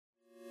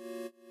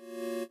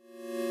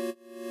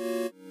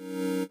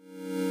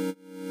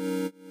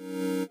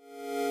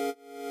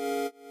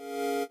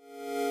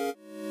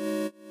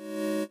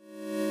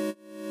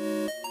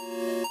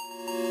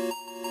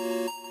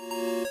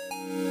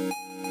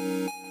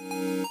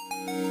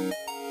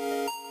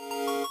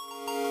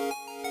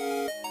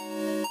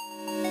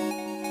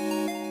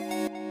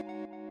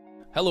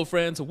Hello,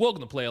 friends, and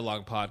welcome to Play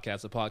Along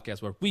Podcast, a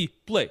podcast where we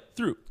play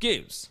through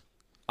games.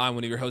 I'm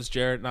one of your hosts,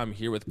 Jared, and I'm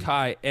here with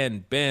Kai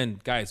and Ben.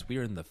 Guys, we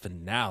are in the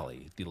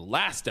finale, the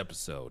last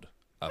episode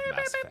of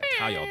Mass Effect.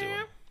 How y'all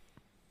doing?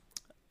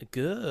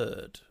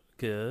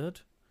 Good.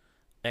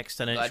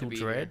 Existential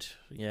dread.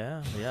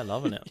 Here. Yeah,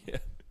 loving it. Yeah.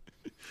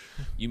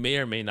 You may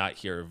or may not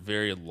hear a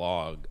very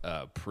long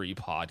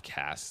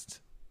pre-podcast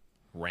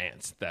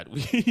rant that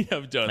we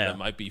have done that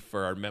might be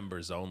for our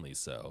members only,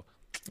 so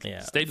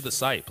stay to the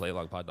site,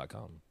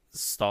 playalongpod.com.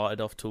 Started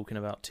off talking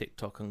about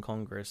TikTok and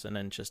Congress and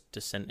then just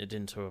descended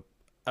into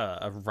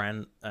a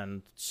rant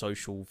and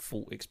social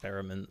thought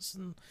experiments,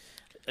 and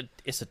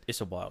it's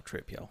a wild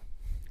trip, yo.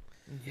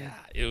 Yeah,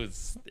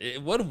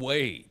 what a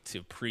way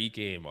to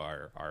pregame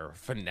our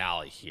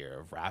finale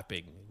here,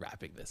 wrapping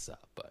this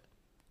up. But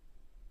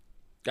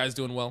guys,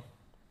 doing well?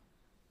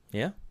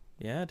 Yeah,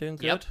 doing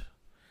good. Yep.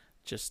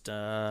 Just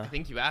I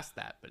think you asked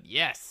that, but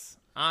yes,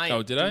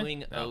 I'm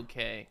doing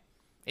okay.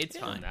 It's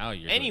fine. Now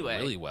you're doing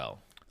really well.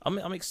 I'm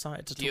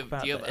excited to talk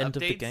about the end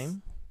of the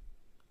game.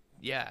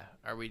 Yeah,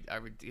 are we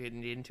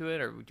getting into it,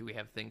 or do we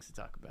have things to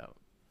talk about?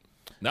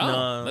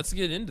 No. Let's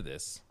get into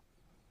this.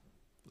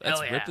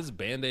 Let's rip this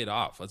Band-Aid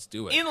off. Let's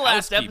do it. In the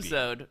last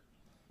episode,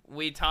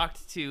 we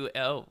talked to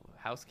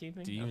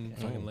housekeeping. Do you even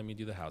fucking let me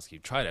do the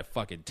housekeeping? Try to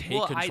fucking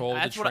take control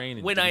of the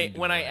train. When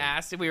I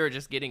asked if we were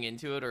just getting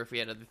into it or if we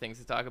had other things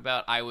to talk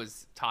about, I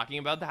was talking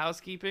about the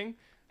housekeeping,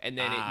 and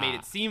then it made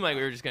it seem like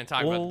we were just going to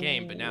talk about the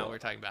game, but now we're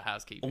talking about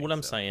housekeeping. What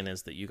I'm saying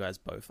is that you guys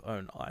both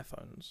own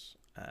iPhones,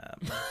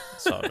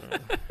 so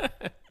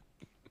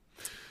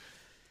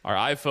our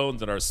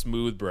iPhones and our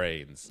smooth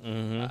brains.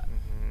 Mm-hmm.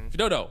 If you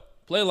don't know,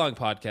 Play Along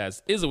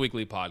Podcast is a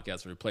weekly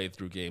podcast where we play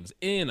through games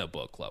in a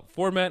book club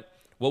format.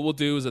 What we'll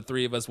do is the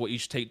three of us will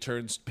each take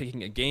turns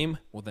picking a game.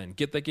 We'll then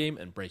get the game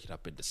and break it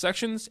up into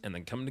sections and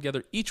then come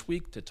together each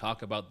week to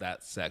talk about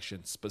that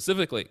section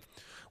specifically.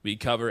 We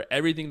cover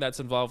everything that's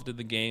involved in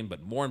the game,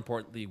 but more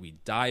importantly, we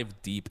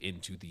dive deep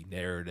into the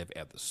narrative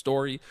and the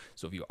story.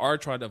 So if you are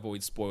trying to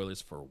avoid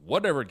spoilers for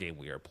whatever game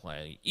we are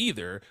playing,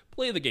 either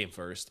play the game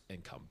first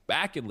and come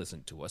back and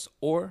listen to us,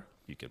 or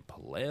you can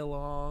play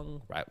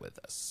along right with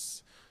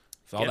us.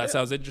 If all that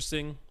sounds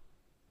interesting,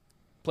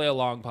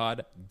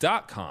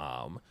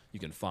 playalongpod.com. You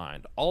can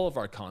find all of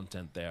our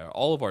content there,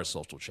 all of our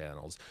social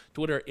channels,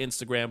 Twitter,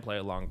 Instagram,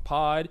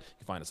 playalongpod. You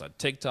can find us on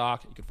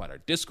TikTok. You can find our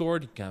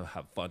Discord. You can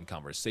have fun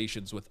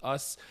conversations with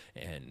us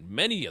and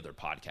many other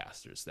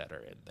podcasters that are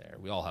in there.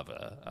 We all have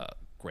a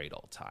great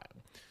old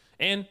time.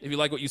 And if you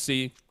like what you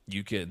see,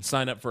 you can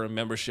sign up for a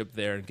membership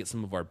there and get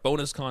some of our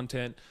bonus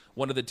content.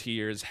 One of the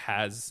tiers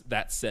has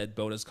that said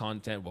bonus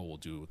content where we'll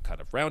do kind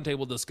of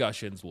roundtable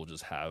discussions. We'll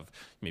just have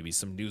maybe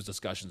some news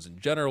discussions in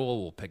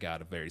general. We'll pick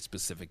out a very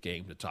specific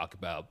game to talk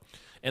about.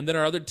 And then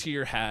our other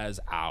tier has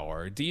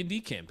our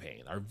D&D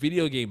campaign, our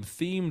video game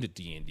themed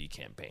D&D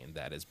campaign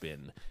that has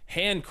been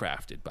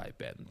handcrafted by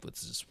Ben, with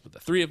the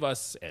three of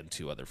us and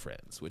two other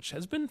friends, which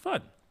has been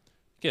fun.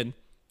 Again,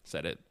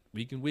 said it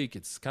week and week.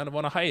 It's kind of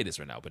on a hiatus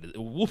right now, but it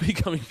will be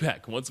coming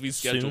back once we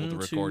schedule the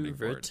recording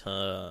for it.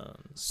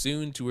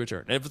 Soon to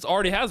return. And if it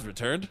already has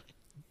returned,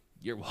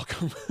 you're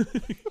welcome,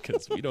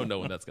 because we don't know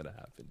when that's going to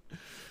happen.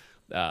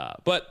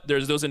 But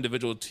there's those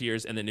individual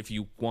tiers, and then if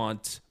you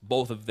want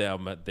both of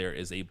them, there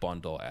is a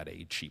bundle at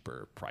a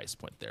cheaper price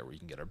point there where you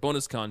can get our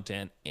bonus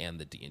content and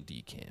the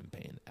D&D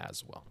campaign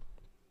as well.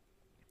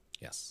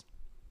 Yes.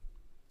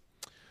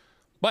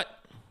 But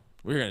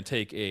we're going to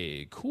take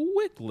a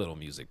quick little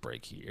music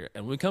break here,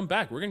 and when we come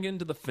back, we're going to get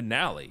into the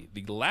finale,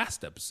 the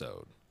last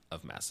episode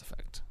of Mass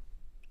Effect.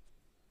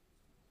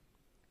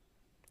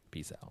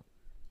 Peace out.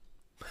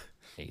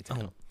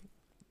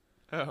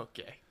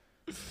 Okay.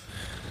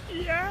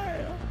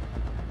 Yeah.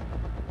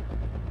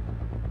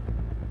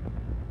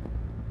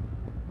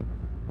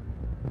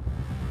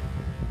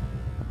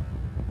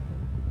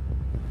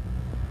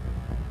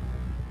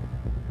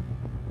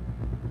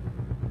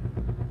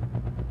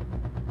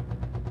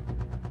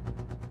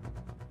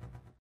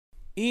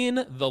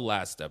 In the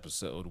last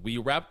episode, we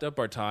wrapped up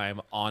our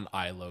time on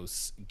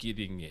Ilos,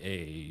 getting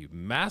a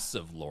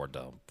massive lore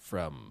dump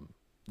from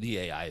the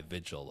AI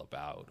Vigil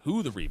about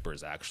who the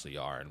Reapers actually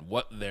are and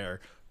what their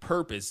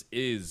purpose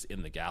is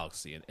in the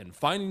galaxy, and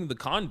finding the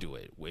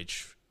conduit,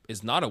 which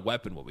is not a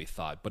weapon, what we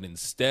thought, but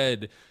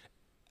instead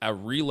a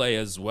relay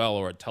as well,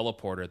 or a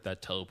teleporter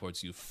that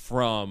teleports you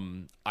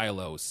from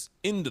Ilos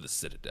into the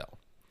Citadel,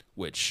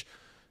 which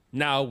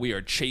now we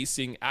are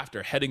chasing.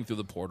 After heading through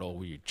the portal,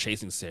 we are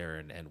chasing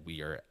Saren, and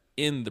we are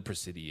in the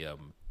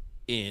Presidium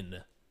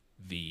in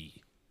the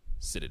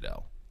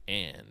Citadel.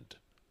 And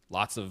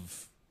lots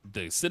of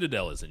the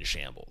Citadel is in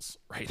shambles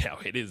right now.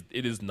 It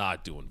is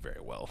not doing very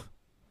well.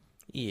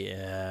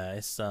 Yeah,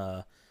 it's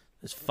there's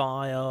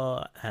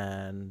fire,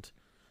 and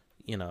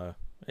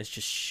it's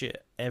just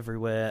shit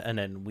everywhere, and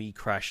then we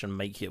crash and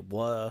make it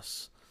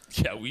worse.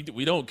 Yeah, we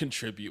don't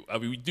contribute. I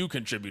mean, we do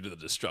contribute to the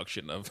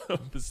destruction of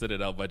the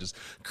Citadel by just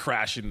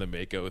crashing the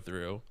Mako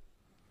through.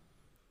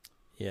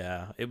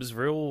 Yeah, it was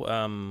real,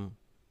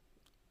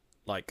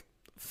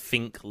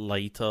 think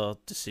later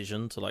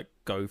decision to like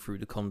go through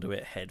the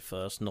conduit head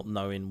first, not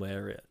knowing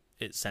where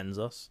it sends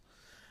us.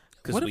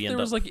 What if there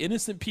was like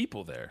innocent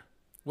people there?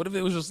 What if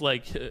it was just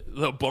like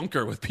the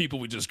bunker with people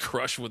we just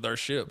crush with our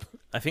ship?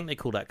 I think they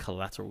call that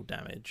collateral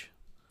damage.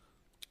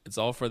 It's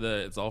all for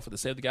the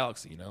save the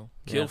galaxy, you know?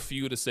 Kill Yeah.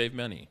 few to save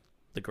many.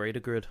 The greater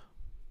good.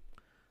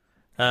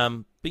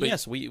 But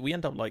yes, we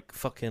end up like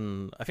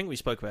fucking. I think we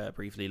spoke about it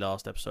briefly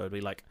last episode.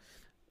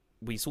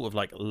 We sort of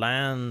like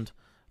land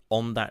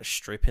on that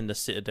strip in the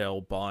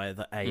Citadel by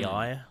the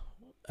AI.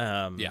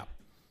 Yeah.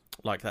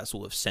 Like that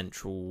sort of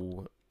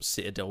central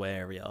Citadel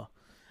area,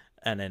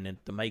 and then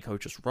the Mako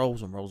just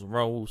rolls and rolls and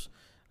rolls.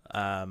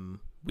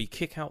 We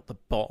kick out the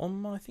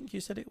bottom. I think you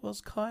said it was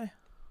Kai.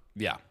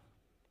 Yeah.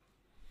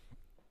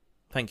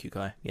 Thank you,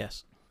 Kai.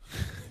 Yes.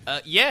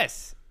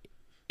 Yes,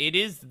 it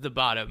is the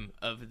bottom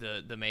of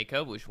the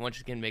Mako, which once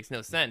again makes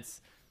no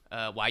sense.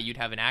 Why you'd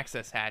have an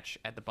access hatch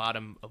at the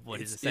bottom of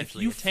what is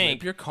essentially if you a tank.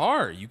 flip your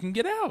car, you can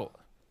get out.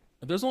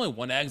 If there's only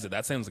one exit,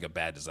 that sounds like a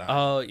bad design.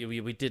 Oh,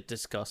 we did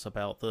discuss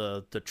about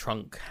the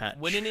trunk hatch.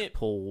 Wouldn't it-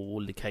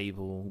 pull the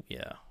cable?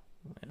 Yeah.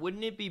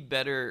 Wouldn't it be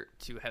better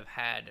to have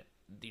had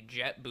the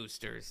jet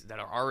boosters that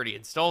are already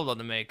installed on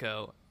the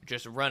Mako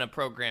just run a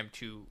program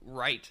to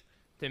write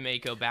the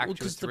Mako back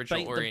to its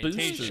original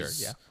orientation?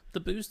 The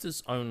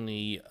boosters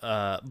only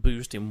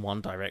boost in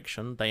one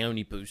direction. They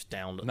only boost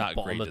down at Not the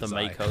bottom great of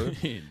the design.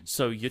 Mako.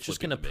 So you're just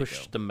Flipping going to the push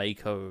Mako. the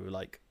Mako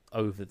like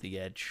over the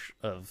edge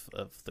of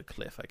the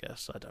cliff, I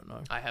guess. I don't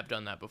know. I have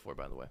done that before,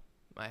 by the way.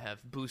 I have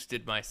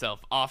boosted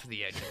myself off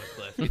the edge of a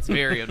cliff. It's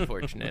very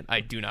unfortunate.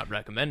 I do not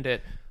recommend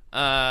it.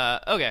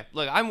 Okay,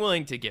 look, I'm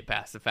willing to get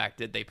past the fact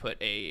that they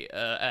put a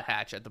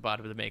hatch at the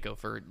bottom of the Mako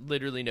for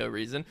literally no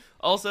reason.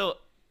 Also,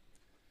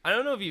 I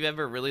don't know if you've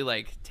ever really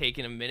like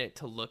taken a minute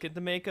to look at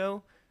the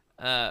Mako,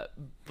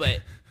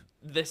 but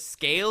the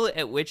scale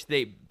at which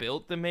they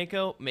built the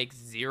Mako makes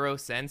zero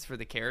sense for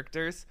the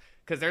characters,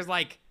 because there's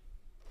like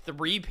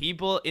 3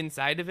 people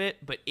inside of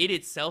it, but it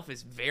itself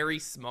is very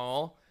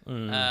small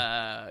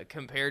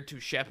compared to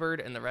Shepard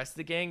and the rest of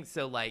the gang.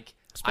 So like,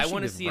 Especially I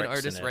want to with see an Rex in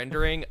artist it.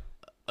 rendering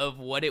of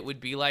what it would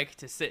be like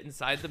to sit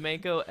inside the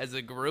Mako as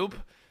a group,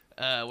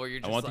 where you're I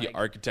just want like, the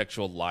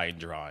architectural line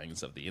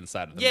drawings of the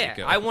inside of the yeah,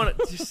 Mako. I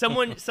want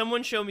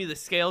someone show me the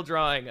scale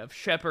drawing of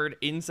Shepard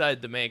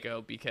inside the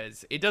Mako,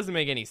 because it doesn't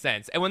make any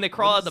sense. And when they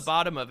crawl out the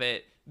bottom of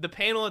it, the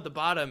panel at the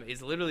bottom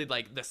is literally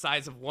like the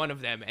size of one of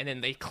them, and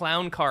then they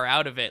clown car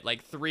out of it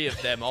like 3 of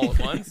them all at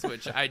once,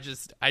 which I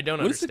don't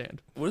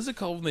understand. What is it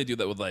called when they do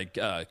that with like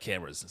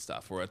cameras and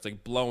stuff, where it's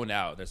like blown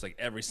out? There's like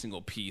every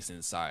single piece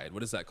inside.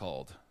 What is that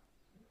called?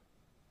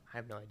 I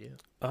have no idea.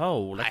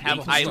 Oh, like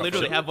I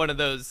literally have one of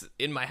those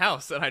in my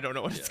house, and I don't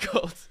know what it's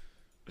called.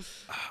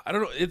 I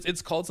don't know.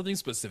 It's called something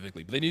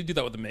specifically, but they need to do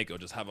that with the Mako.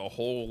 Just have a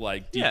whole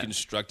like Yeah.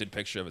 deconstructed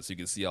picture of it, so you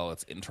can see all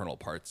its internal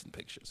parts and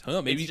pictures. I don't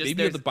know. Maybe It's just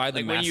you have to there's- buy the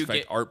like, when Mass you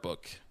Effect get- art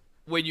book.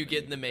 When you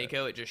get in the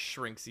Mako, it just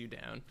shrinks you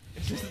down.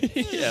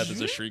 Yeah,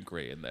 there's a shrink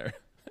ray in there.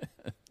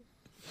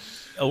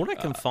 All I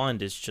can find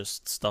is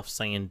just stuff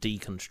saying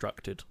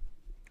deconstructed.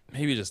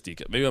 Maybe just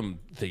maybe I'm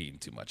thinking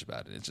too much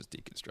about it. It's just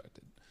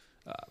deconstructed.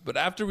 But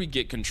after we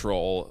get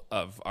control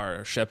of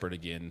our Shepard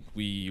again,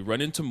 we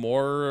run into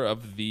more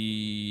of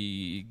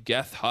the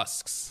Geth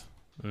husks.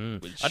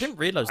 Which I didn't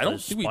realize I don't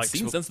those think we'd spikes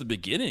seen were- since the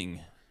beginning.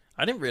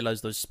 I didn't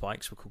realize those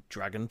spikes were called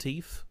dragon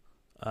teeth.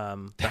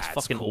 That's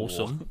fucking cool.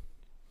 awesome.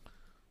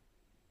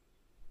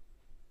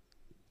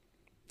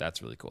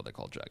 That's really cool. They're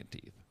called dragon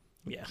teeth.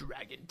 Yeah.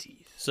 Dragon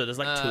teeth. So there's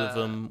like 2 of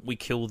them. We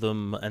kill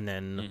them, and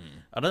then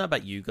I don't know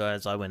about you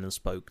guys. I went and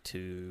spoke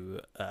to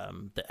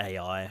the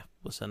AI.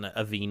 What's her name?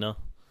 Avina.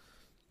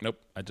 Nope.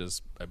 I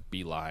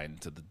beeline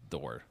to the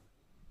door.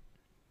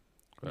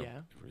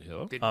 Yeah.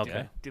 Hello?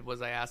 Okay.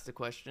 Was I asked a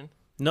question?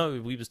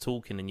 No, we was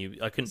talking, and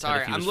I couldn't tell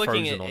Sorry, if he I'm was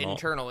looking frozen at or not.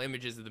 internal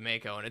images of the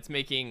Mako, and it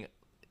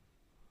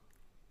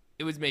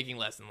was making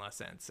less and less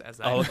sense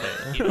as I. Oh,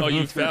 okay. Oh, you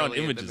looked found thoroughly at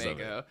the images of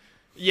it. Mako.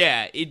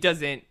 Yeah, it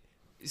doesn't.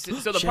 So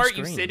the Share part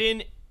you screen. sit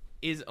in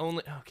is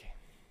only okay.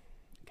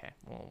 Okay,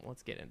 well,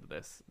 let's get into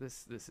this.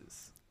 This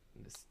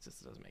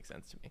just doesn't make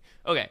sense to me.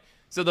 Okay,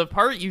 so the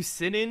part you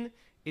sit in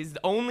is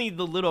only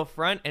the little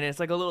front, and it's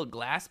like a little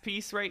glass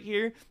piece right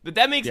here. But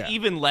that makes Yeah.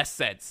 even less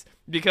sense,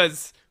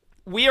 because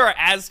we are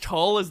as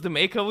tall as the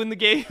Mako in the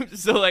game.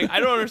 So like, I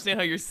don't understand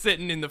how you're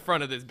sitting in the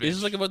front of this bitch. It's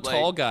just like a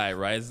tall guy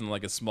rising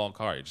like a small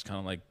car. You're just kind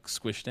of like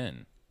squished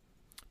in.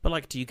 But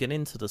like, do you get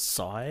into the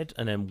side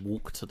and then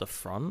walk to the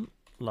front?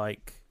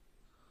 Like,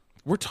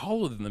 We're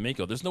taller than the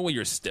Mako. There's no way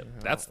you're stiff.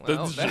 That's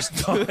well,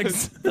 just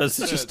dogs. that's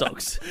just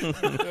dogs.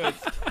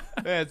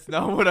 That's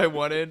not what I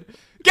wanted.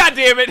 God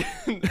damn it!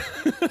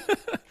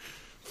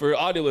 For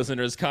audio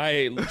listeners,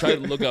 Kai tried to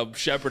look up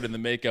Shepherd in the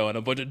Mako, and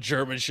a bunch of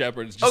German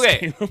Shepherds just Okay.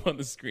 came up on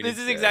the screen. This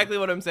is exactly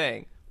what I'm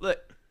saying. Look,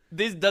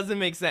 this doesn't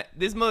make sense.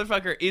 This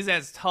motherfucker is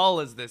as tall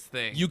as this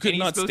thing. You could and he's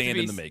not supposed to stand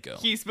be- in the Mako.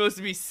 He's supposed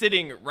to be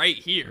sitting right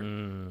here,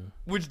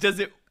 which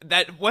doesn't.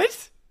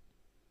 What?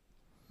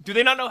 Do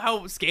they not know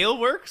how scale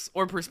works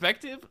or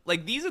perspective?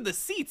 Like, these are the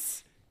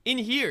seats in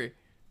here.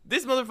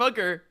 This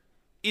motherfucker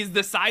is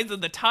the size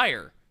of the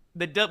tire.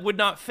 that would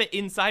not fit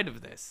inside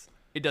of this.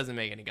 It doesn't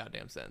make any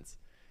goddamn sense.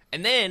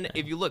 And then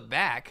if you look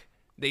back,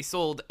 they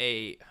sold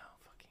a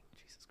fucking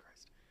Jesus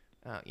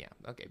Christ. Yeah,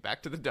 okay,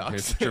 back to the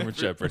dogs. German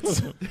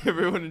Shepherds.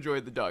 Everyone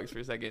enjoyed the dogs for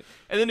a second.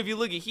 And then if you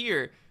look at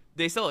here,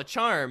 they sell a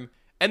charm,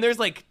 and there's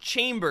like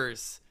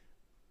chambers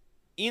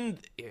in.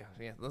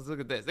 Yeah. Let's look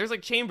at this. There's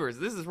like chambers.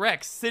 This is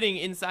Rex sitting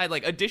inside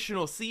like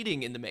additional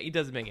seating in the. It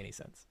doesn't make any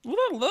sense. Well,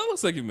 that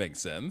looks like it makes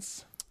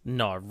sense.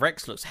 No,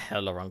 Rex looks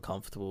hella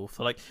uncomfortable.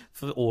 For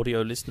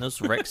audio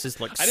listeners, Rex is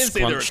like I didn't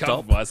say they were scrunched up.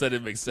 comfortable. I said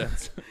it makes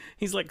sense.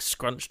 He's like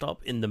scrunched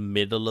up in the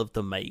middle of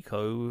the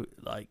Mako,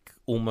 like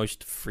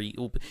almost free,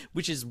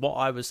 which is what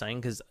I was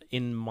saying. Because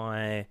in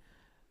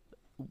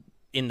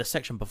the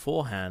section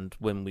beforehand,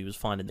 when we was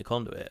finding the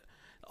conduit,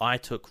 I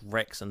took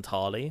Rex and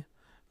Tali,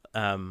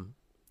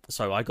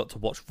 so I got to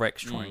watch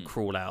Rex try and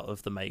crawl out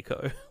of the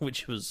Mako,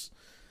 which was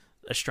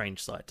a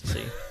strange sight to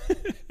see.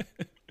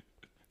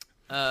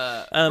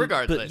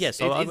 Regardless, but yes,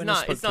 so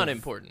it's not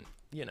important.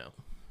 You know,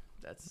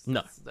 that's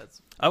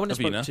I went and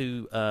spoke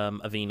to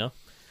Avina,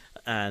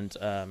 and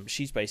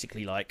she's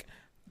basically like,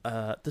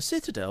 the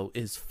Citadel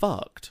is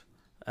fucked,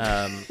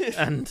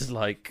 and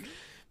like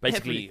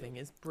basically everything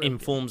is broken.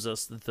 informs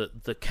us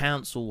that the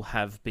council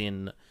have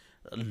been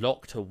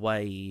locked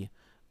away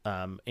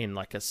in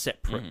like a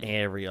separate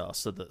area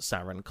so that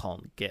Saren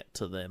can't get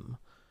to them,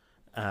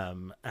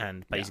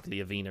 and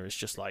basically Avina is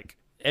just like,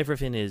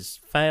 everything is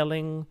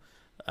failing.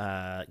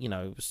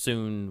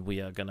 Soon we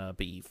are gonna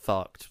be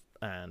fucked,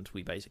 and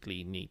we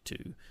basically need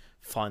to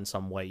find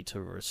some way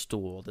to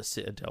restore the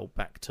Citadel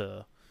back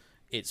to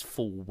its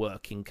full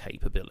working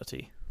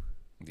capability.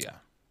 Yeah.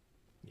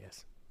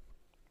 Yes.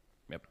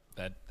 Yep.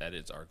 That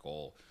is our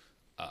goal.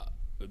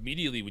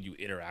 Immediately when you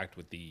interact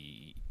with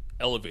the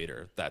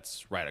elevator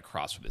that's right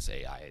across from this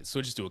AI, it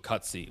switches to a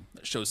cutscene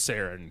that shows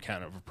Saren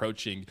kind of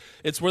approaching.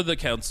 It's where the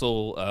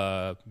council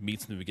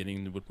meets in the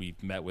beginning when we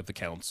met with the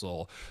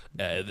council,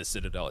 the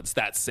Citadel. It's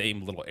that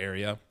same little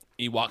area.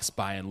 He walks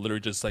by and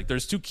literally just like,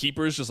 there's two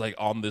keepers just like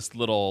on this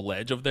little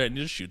ledge over there, and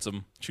he just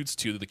shoots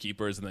two of the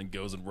keepers, and then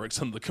goes and works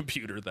on the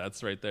computer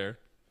that's right there.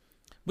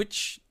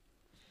 Which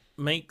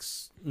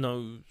makes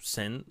no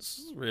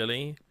sense,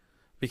 really,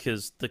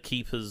 because the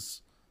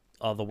keepers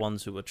are the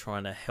ones who are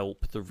trying to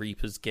help the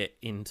Reapers get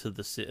into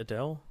the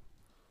Citadel.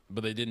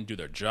 But they didn't do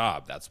their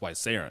job. That's why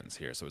Saren's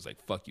here. So it's like,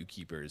 fuck you,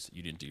 keepers.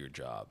 You didn't do your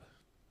job.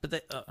 But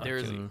they,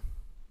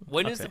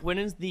 when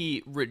is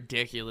the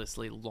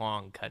ridiculously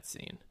long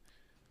cutscene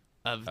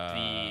of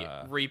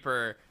the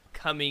Reaper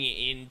coming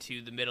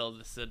into the middle of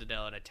the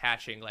Citadel and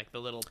attaching like the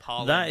little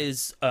pollen? That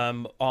is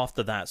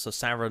after that. So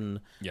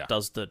Saren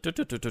does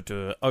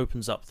the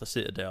opens up the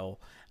Citadel,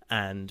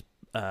 and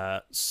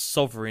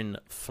Sovereign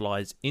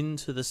flies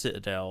into the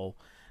Citadel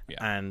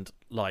and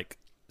like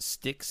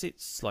sticks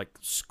its like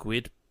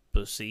squid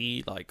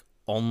pussy like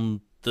on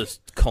the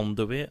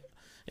conduit.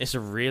 It's a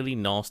really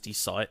nasty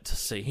sight to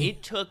see.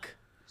 It took,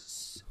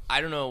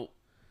 I don't know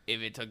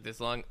if it took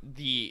this long.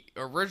 The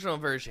original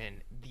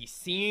version, the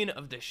scene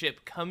of the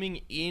ship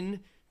coming in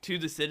to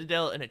the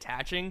Citadel and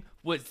attaching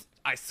was,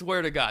 I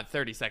swear to God,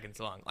 30 seconds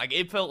long. Like,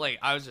 it felt like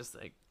I was just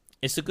like,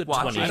 it's a good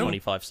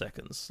 20-25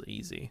 seconds,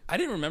 easy. I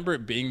didn't remember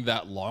it being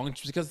that long,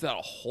 just because that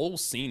whole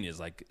scene is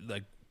like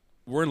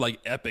we're in like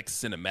epic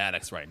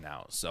cinematics right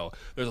now. So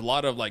there's a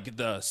lot of like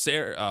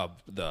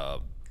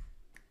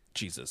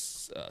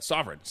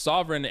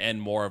Sovereign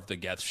and more of the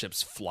Geth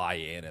ships fly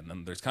in, and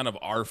then there's kind of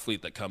our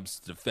fleet that comes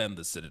to defend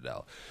the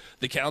Citadel.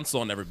 The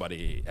Council and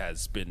everybody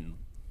has been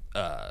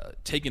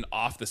taken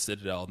off the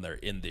Citadel, and they're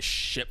in this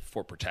ship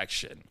for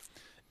protection.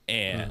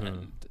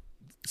 And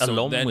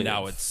so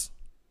now it's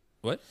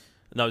what?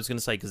 No, I was going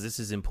to say, because this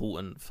is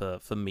important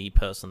for me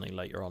personally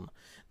later on.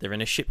 They're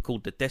in a ship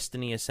called the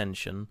Destiny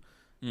Ascension.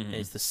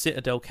 It's the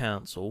Citadel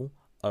Council,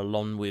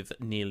 along with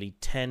nearly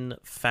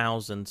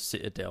 10,000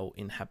 Citadel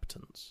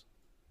inhabitants.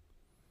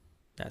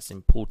 That's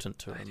important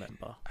to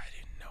remember. I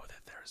didn't know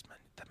that there was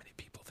that many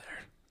people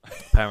there.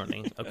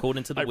 Apparently,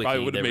 according to the wiki, I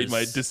probably would have made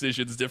my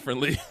decisions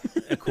differently.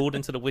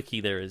 According to the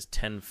wiki, there is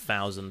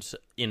 10,000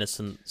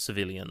 innocent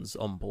civilians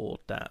on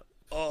board that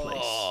place.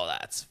 Oh,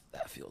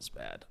 that feels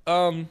bad.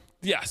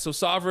 Yeah, so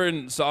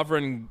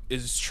Sovereign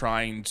is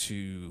trying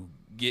to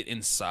get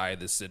inside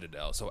the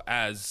Citadel. So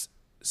as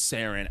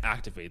Saren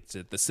activates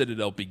it, the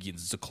Citadel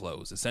begins to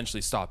close,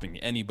 essentially stopping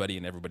anybody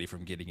and everybody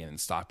from getting in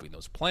and stopping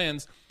those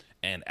plans.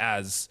 And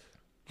as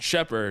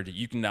Shepard,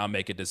 you can now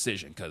make a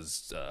decision,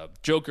 because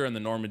Joker and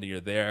the Normandy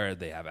are there.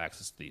 They have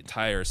access to the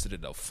entire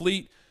Citadel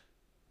fleet.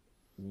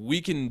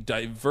 We can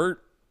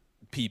divert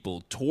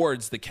people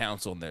towards the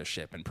Council and their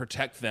ship and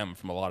protect them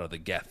from a lot of the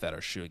Geth that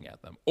are shooting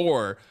at them.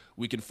 Or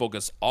we can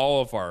focus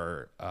all of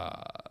our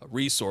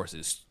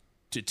resources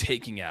to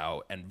taking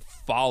out and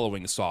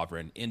following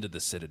Sovereign into the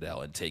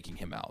Citadel and taking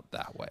him out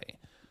that way.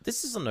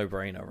 This is a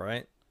no-brainer,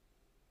 right?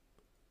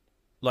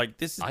 Like,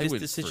 this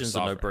decision's a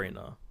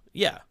no-brainer.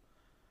 Yeah.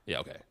 Yeah,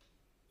 okay.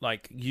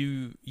 Like,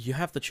 you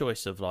have the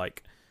choice of,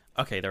 like,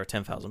 okay, there are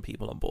 10,000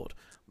 people on board,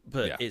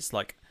 but it's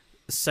like,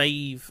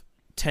 save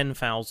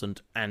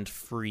 10,000 and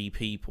free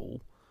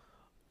people,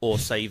 or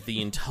save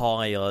the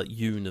entire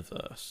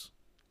universe.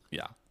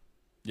 Yeah.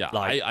 Yeah,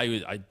 Like-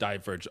 I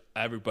diverge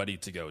everybody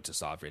to go to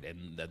Sovereign,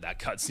 and that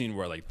cutscene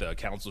where like the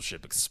council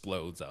ship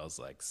explodes, I was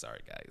like,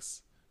 sorry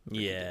guys.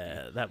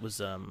 Yeah, that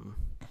was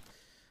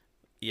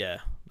I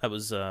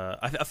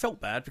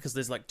felt bad because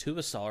there's like two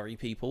Asari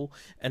people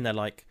and they're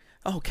like,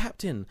 "Oh,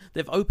 Captain,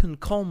 they've opened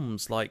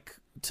comms like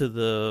to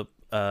the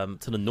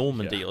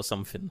Normandy Yeah. or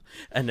something."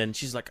 And then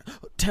she's like,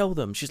 "Tell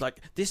them." She's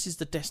like, "This is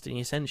the Destiny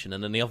Ascension."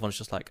 And then the other one's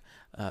just like,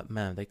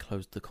 "Man, they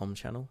closed the comm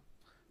channel."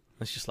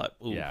 It's just like,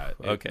 ooh, Yeah,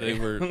 okay. they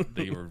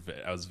were.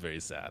 I was very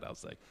sad. I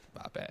was like,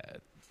 my bad.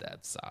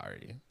 That's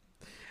sorry.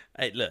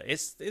 Hey, look,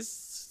 it's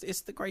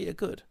the greater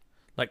good.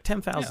 Like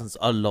 10,000's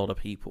a lot of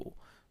people,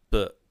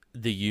 but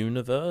the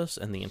universe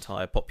and the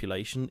entire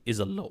population is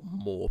a lot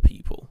more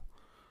people.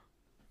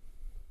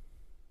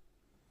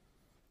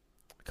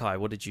 Kai,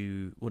 what did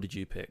you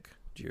pick?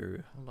 Do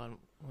you... Hold on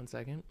 1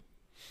 second.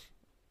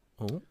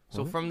 Oh,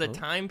 So oh, from the oh.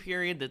 time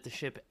period that the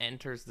ship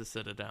enters the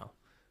Citadel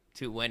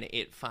to when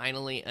it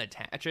finally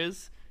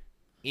attaches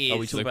Are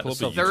we is talking about the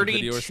pull up a Sovereign? YouTube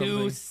video or 32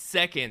 something?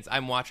 seconds.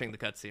 I'm watching the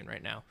cutscene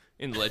right now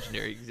in the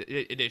Legendary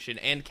Edition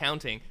and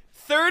counting.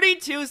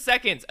 32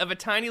 seconds of a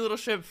tiny little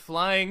ship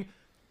flying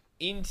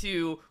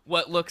into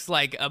what looks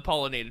like a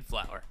pollinated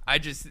flower. I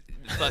just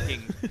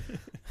fucking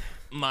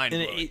mind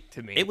And blowing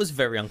to me. It was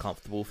very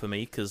uncomfortable for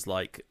me because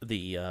like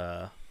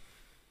the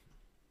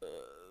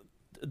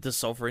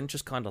Sovereign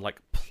just kind of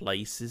like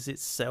places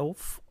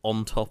itself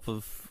on top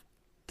of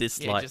this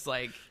yeah, like just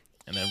like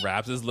And then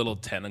wraps his little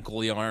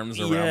tentacly arms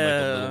around like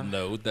Yeah. a little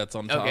node that's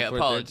on top. okay. right there,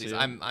 Apologies. too.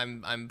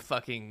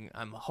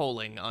 I'm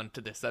holing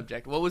onto this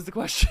subject. What was the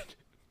question?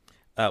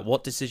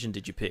 what decision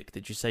did you pick?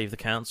 Did you save the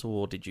council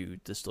or did you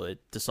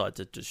decide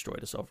to destroy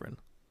the Sovereign?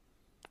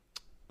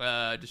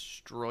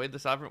 Destroyed the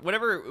Sovereign.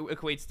 Whatever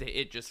equates to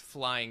it just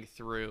flying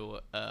through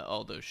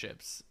all those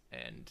ships,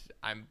 and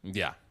I'm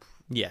Yeah.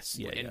 Yes,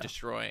 yeah, and yeah.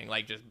 destroying,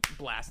 like just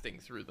blasting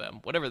through them.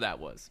 Whatever that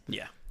was.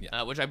 Yeah.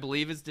 Which I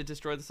believe is to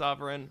destroy the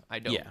Sovereign. I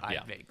don't. Yeah, I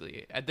yeah.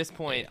 vaguely at this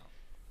point.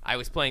 I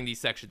was playing these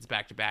sections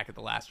back to back at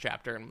the last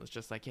chapter and was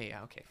just like,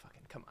 yeah, okay,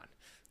 fucking come on.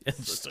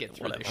 Let's get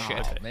through this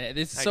whatever. shit. Oh, man,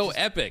 this is I so just-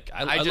 epic.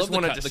 I I love just the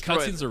wanna cut. The destroy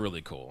cutscenes are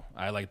really cool.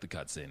 I like the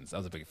cutscenes. I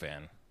was a big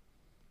fan.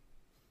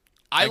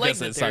 I like guess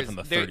that aside there's from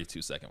the there-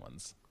 32-second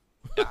ones.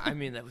 I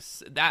mean,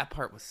 that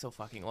part was so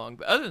fucking long.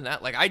 But other than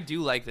that, like I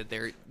do like that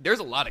there's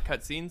a lot of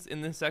cutscenes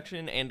in this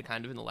section and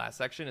kind of in the last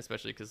section,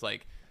 especially because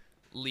like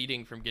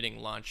leading from getting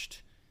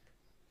launched,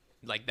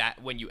 like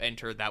that when you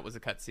enter, that was a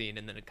cutscene,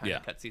 and then it kind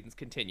of Yeah. cutscenes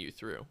continue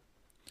through.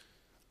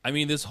 I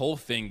mean, this whole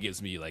thing gives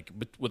me like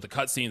with the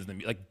cutscenes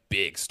and like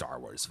big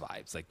Star Wars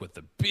vibes, like with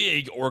the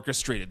big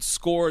orchestrated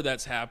score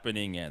that's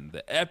happening and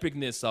the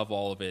epicness of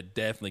all of it.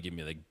 Definitely give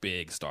me like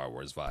big Star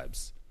Wars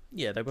vibes.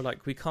 Yeah, they were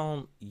like, we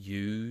can't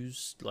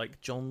use like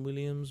John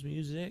Williams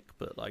music,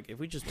 but like if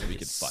we just make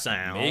could it fucking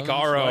sound make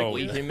our like own.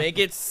 We can make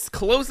it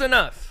close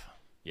enough.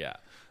 Yeah.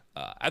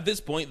 At this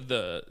point,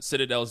 the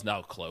Citadel is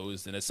now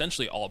closed, and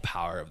essentially all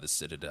power of the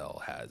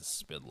Citadel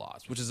has been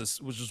lost, which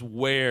is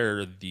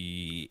where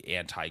the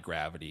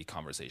anti-gravity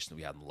conversation that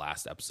we had in the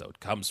last episode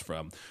comes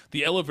from.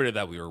 The elevator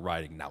that we were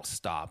riding now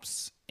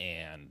stops,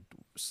 and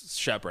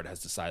Shepard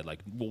has decided, like,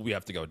 well, we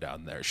have to go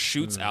down there.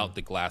 Shoots out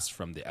the glass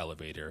from the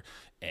elevator,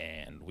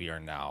 and we are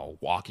now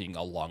walking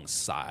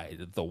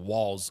alongside the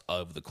walls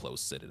of the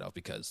closed Citadel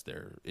because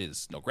there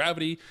is no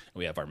gravity, and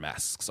we have our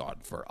masks on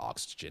for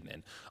oxygen.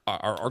 And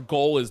our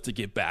goal is to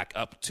get back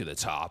up to the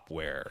top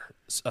where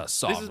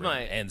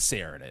Sovereign and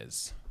Saren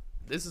is.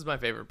 This is my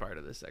favorite part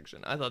of this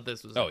section. I thought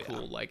this was Oh, a yeah.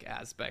 cool like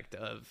aspect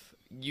of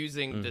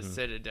using the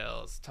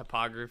Citadel's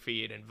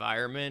topography and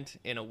environment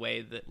in a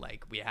way that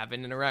like we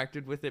haven't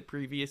interacted with it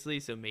previously.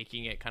 So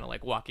making it kind of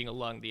like walking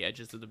along the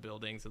edges of the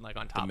buildings and like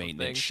on The top of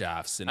maintenance things.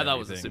 shafts and I thought it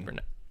was a everything.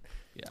 super.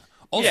 Yeah.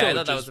 Also, Also, I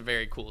thought that was just- a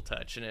very cool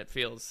touch, and it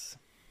feels.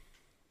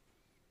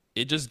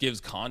 it just gives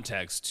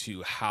context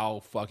to how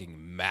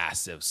fucking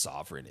massive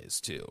Sovereign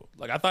is too.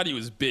 Like I thought he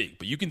was big,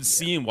 but you can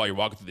see him while you're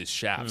walking through these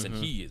shafts, and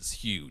he is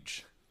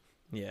huge.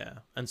 Yeah,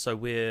 and so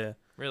we're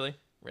Really?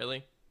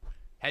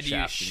 Had to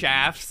use Shaft and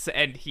shafts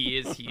and he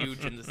is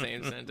huge in the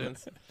same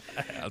sentence.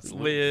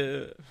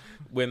 Absolutely.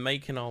 we're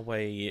making our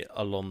way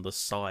along the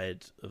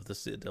side of the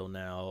Citadel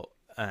now,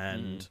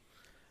 and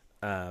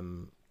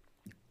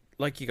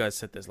like you guys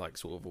said, there's like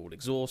sort of all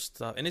exhaust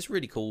stuff, and it's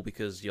really cool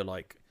because you're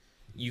like,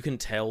 you can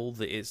tell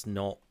that it's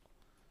not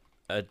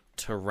a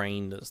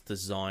terrain that's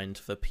designed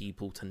for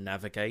people to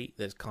navigate.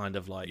 There's kind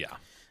of like Yeah.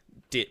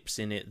 dips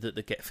in it that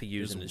they get for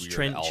using There's as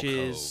weird trenches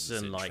alcoves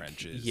and and like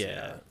trenches, yeah,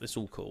 yeah. it's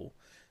all cool.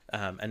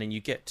 And then you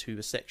get to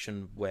a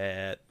section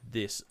where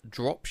this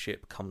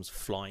dropship comes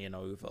flying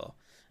over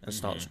and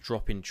starts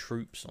dropping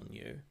troops on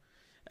you.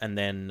 And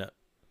then,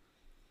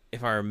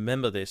 if I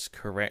remember this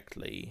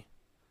correctly,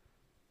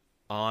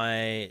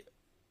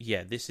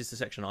 this is the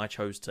section I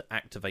chose to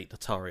activate the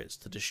turrets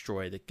to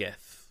destroy the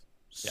Geth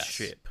Yes.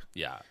 ship.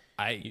 Yeah,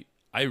 I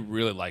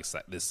really like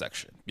this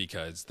section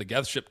because the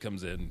Geth ship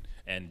comes in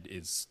and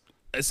is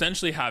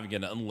essentially having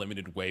an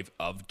unlimited wave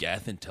of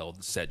Geth until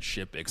said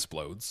ship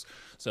explodes.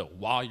 So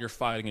while you're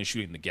fighting and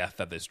shooting the Geth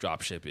that this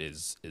dropship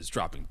is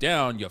dropping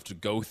down, you have to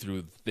go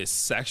through this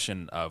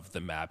section of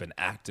the map and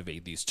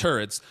activate these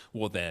turrets,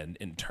 will then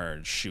in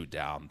turn shoot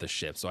down the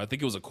ship. So I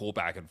think it was a cool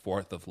back and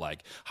forth of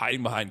like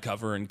hiding behind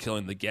cover and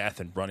killing the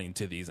Geth and running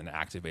to these and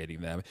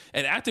activating them.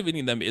 And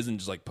activating them isn't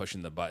just like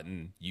pushing the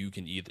button. You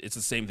can either, it's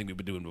the same thing we've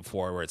been doing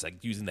before where it's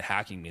like using the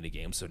hacking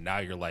minigame. So now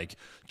you're like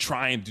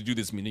trying to do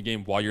this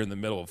minigame while you're in the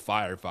middle of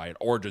firefight,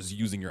 or just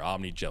using your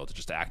Omni Gel to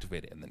just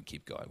activate it and then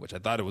keep going, which I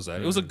thought it was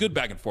a good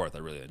back and forth. I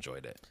really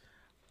enjoyed it.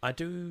 I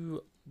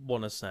do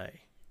want to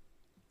say,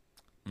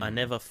 I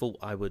never thought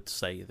I would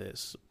say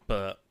this,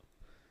 but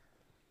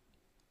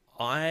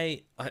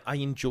I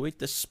enjoyed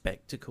the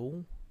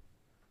spectacle.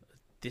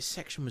 This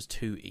section was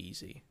too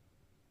easy.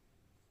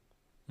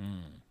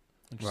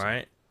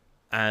 Right?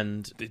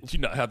 And did you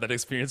not have that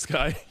experience,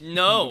 Guy?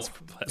 No.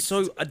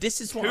 so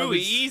this is what Too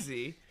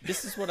easy.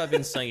 This is what I've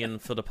been saying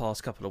for the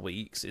past couple of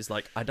weeks. Is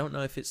like, I don't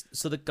know if it's...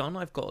 So the gun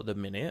I've got at the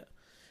minute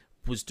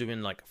was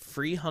doing like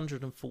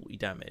 340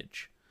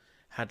 damage,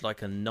 had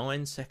like a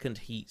 9-second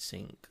heat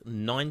sink,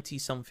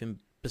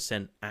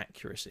 90-something%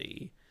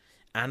 accuracy,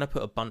 and I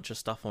put a bunch of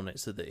stuff on it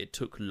so that it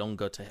took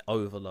longer to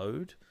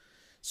overload.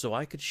 So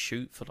I could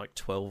shoot for like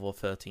 12 or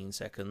 13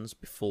 seconds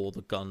before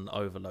the gun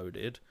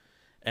overloaded.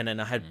 And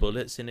then I had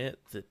bullets in it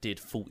that did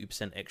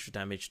 40% extra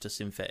damage to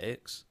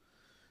synthetics.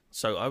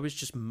 So I was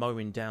just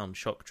mowing down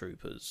shock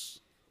troopers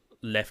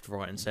left,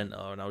 right, and center.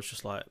 And I was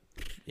just like,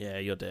 yeah,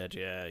 you're dead.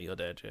 Yeah, you're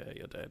dead. Yeah,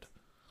 you're dead.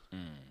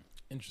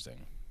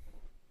 Interesting.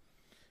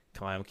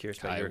 Kai, I'm curious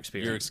about your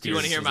experience. Do you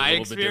want to hear my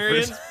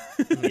experience?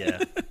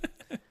 Yeah.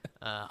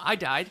 I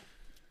died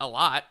a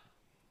lot.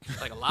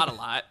 Like a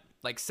lot.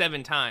 Like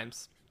 7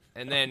 times.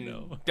 And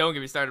then don't get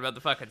me started about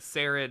the fucking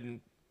Saren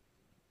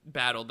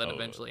battle that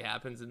eventually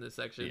happens in this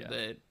section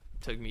that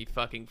took me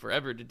fucking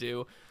forever to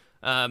do.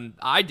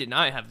 I did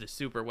not have the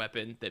super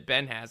weapon that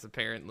Ben has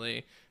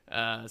apparently,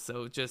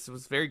 so it just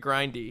was very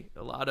grindy.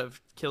 A lot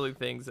of killing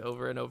things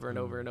over and over and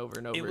over and over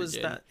and over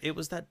again. It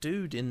was that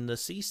dude in the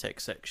C-Sec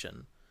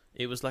section.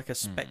 It was like a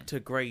Spectre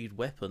grade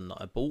weapon that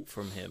I bought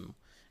from him,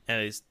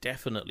 and it's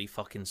definitely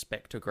fucking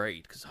Spectre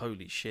grade because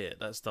holy shit,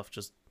 that stuff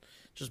just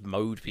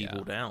mowed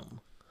people down.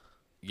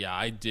 Yeah,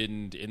 I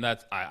didn't. In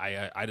that,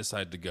 I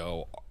decided to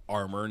go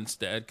armor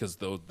instead because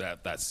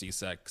that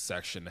C-Sec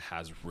section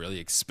has really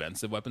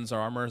expensive weapons or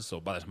armor.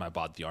 So by the time I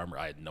bought the armor,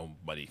 I had no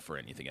money for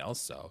anything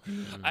else. So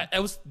I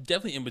was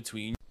definitely in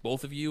between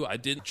both of you. I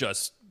didn't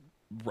just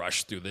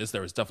rush through this.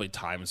 There was definitely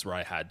times where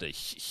I had to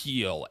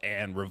heal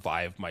and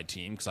revive my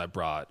team because I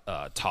brought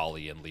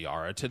Tali and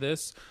Liara to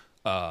this.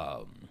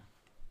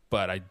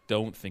 But I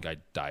don't think I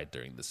died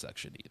during this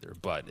section either.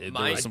 But there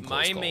was some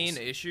close calls. Main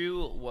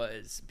issue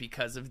was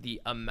because of the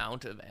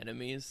amount of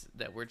enemies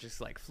that were just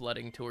like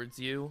flooding towards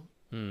you.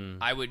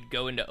 I would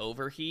go into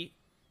overheat,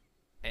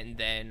 and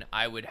then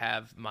I would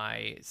have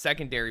my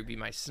secondary be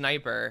my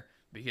sniper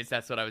because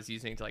that's what I was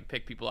using to like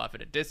pick people off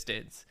at a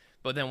distance.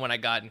 But then when I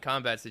got in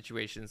combat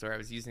situations where I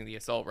was using the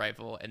assault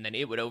rifle and then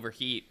it would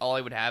overheat, all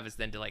I would have is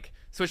then to like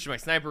switch to my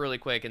sniper really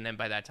quick, and then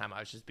by that time I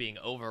was just being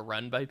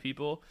overrun by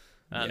people.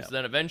 So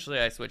then eventually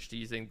I switched to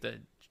using the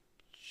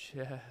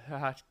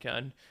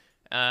shotgun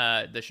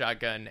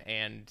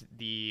and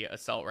the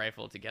assault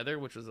rifle together,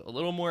 which was a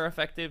little more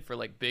effective for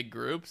like big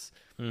groups.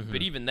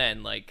 But even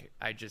then, like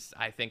I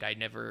think I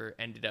never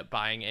ended up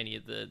buying any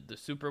of the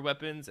super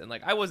weapons, and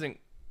like I wasn't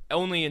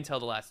only until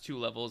the last 2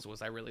 levels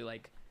was I really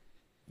like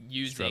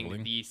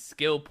using the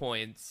skill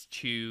points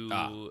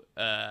to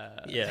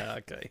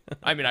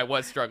I mean I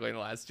was struggling the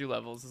last 2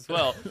 levels as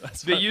well.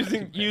 But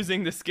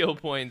using the skill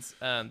points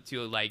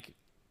to like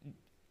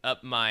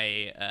up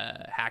my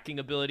hacking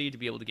ability to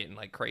be able to get in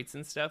like crates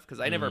and stuff because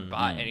I never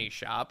bought any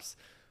shops.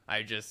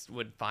 I just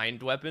would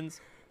find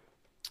weapons,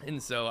 and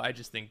so I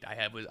just think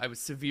I was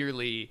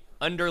severely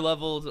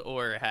underleveled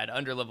or had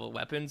underleveled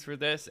weapons for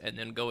this, and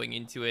then going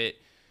into it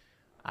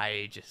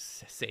I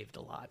just saved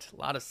a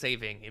lot of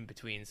saving in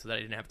between so that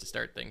I didn't have to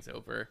start things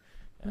over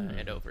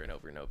and over and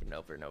over and over and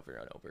over and over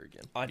and over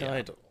again. I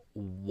died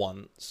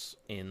once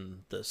in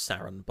the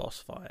Saren boss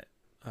fight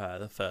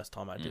the first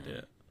time I did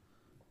it.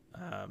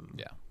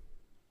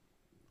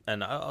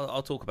 And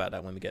I'll talk about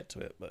that when we get to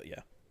it, but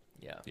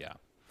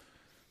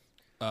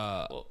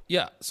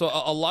so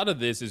a lot of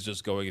this is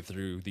just going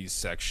through these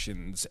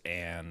sections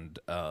and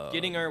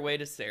getting our way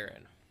to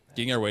Saren.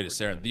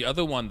 The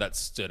other one that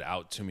stood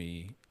out to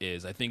me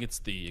is I think it's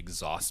the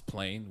exhaust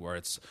plane, where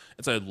it's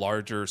a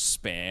larger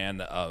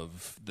span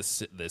of the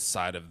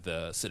side of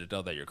the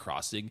citadel that you're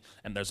crossing,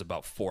 and there's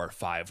about 4 or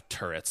 5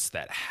 turrets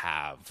that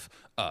have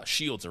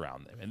shields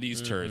around them, and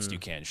these turrets you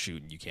can't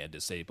shoot and you can't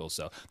disable.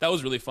 So that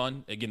was really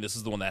fun. Again, this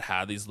is the one that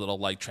had these little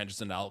like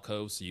trenches and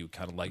alcoves, so you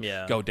kind of like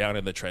go down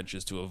in the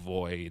trenches to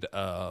avoid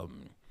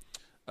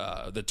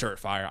the turret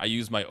fire. I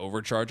used my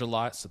overcharge a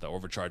lot, so the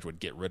overcharge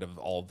would get rid of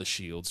all the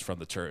shields from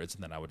the turrets,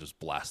 and then I would just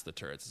blast the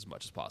turrets as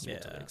much as possible.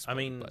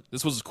 But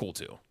this was cool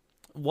too.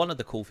 One of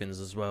the cool things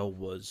as well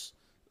was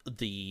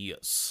the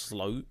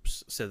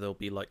slopes. So there'll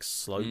be like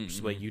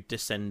slopes where you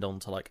descend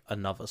onto like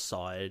another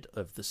side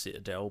of the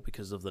citadel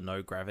because of the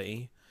no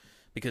gravity.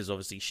 Because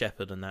obviously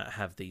Shepard and that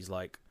have these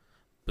like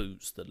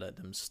boots that let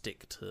them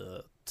stick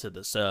to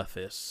the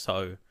surface.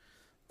 So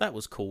that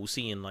was cool,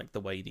 seeing like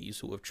the way that you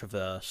sort of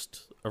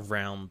traversed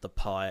around the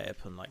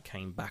pipe and like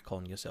came back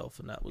on yourself,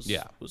 and that was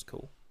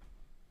cool.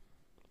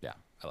 Yeah,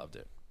 I loved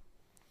it.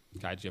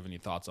 Kai, do you have any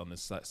thoughts on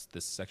this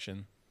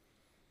section?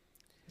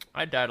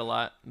 I died a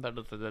lot, but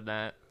other than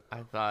that,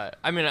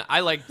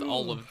 I liked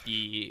all of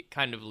the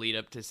kind of lead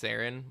up to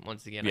Saren.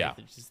 Once again, I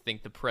just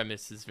think the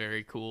premise is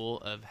very cool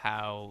of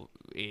how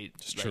it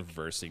just like,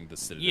 traversing the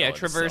citadel. Yeah,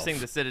 traversing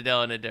the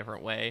citadel in a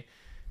different way.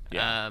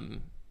 Yeah.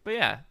 But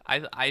yeah,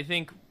 I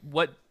think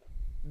what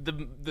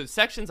the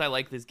sections I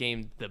like this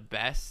game the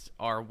best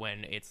are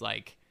when it's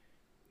like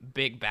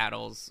big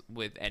battles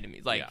with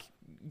enemies, like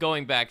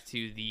going back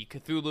to the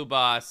Cthulhu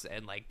boss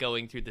and like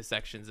going through the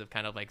sections of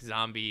kind of like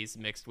zombies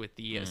mixed with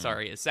the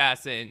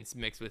assassins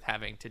mixed with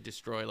having to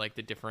destroy like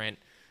the different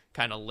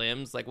kind of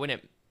limbs. Like when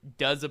it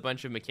does a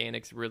bunch of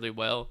mechanics really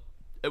well,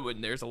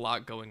 when there's a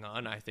lot going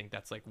on, I think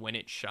that's like when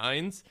it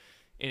shines.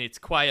 In its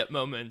quiet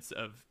moments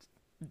of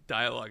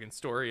dialogue and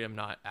story, I'm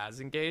not as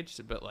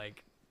engaged, but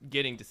like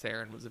getting to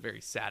Saren was a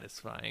very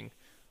satisfying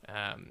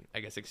I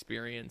guess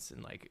experience,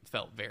 and like it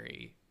felt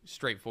very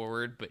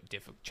straightforward but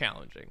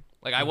challenging.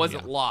 Like I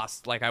wasn't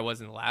lost like I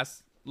was in the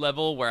last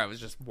level where I was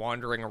just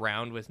wandering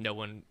around with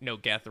no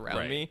Geth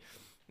around me.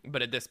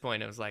 But at this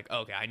point, it was like,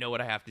 okay, I know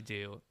what I have to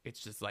do.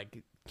 It's just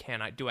like,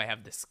 do I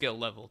have the skill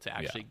level to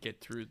actually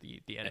get through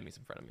the enemies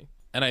in front of me?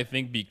 And I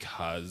think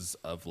because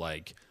of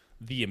like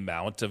the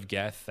amount of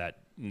Geth that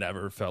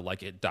never felt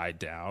like it died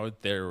down,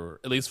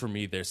 at least for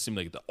me, there seemed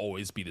like to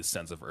always be this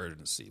sense of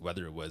urgency,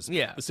 whether it was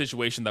the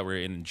situation that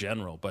we're in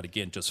general. But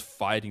again, just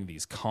fighting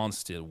these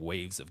constant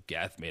waves of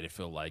Geth made it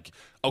feel like,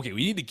 okay,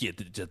 we need to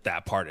get to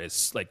that part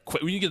as like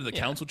we need to get to the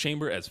council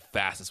chamber as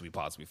fast as we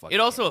possibly fucking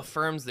can. It also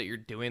affirms that you're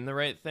doing the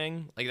right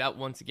thing. Like that,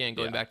 once again,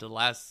 going back to the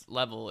last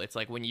level, it's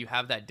like when you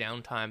have that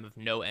downtime of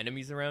no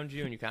enemies around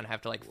you and you kind of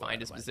have to like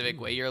find a specific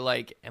way, you're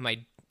like, am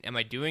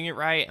I doing it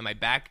right? Am I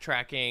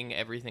backtracking?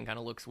 Everything kind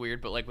of looks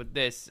weird. But like with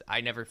this,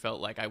 I never felt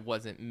like I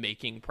wasn't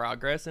making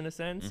progress in a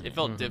sense. It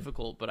felt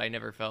difficult, but I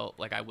never felt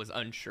like I was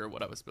unsure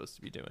what I was supposed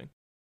to be doing.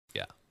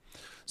 Yeah.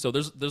 So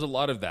there's a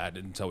lot of that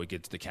until we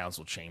get to the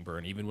council chamber.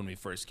 And even when we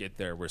first get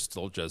there, we're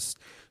still just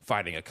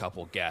fighting a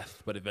couple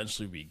Geth. But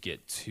eventually we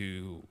get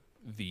to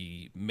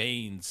the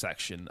main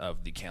section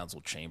of the council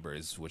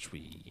chambers, which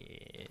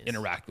we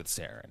interact with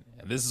Saren.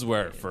 And this is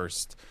where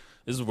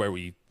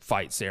we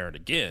fight Saren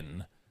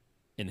again.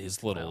 In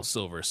his little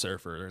Silver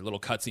Surfer, a little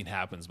cutscene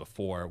happens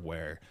before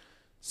where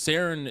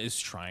Saren is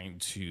trying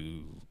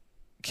to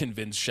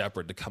convince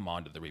Shepard to come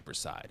onto the Reaper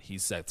side. He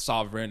said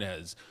Sovereign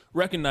has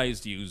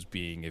recognized you as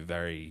being a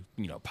very,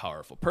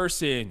 powerful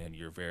person, and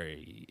you're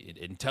very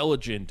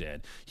intelligent.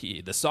 And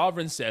the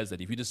Sovereign says that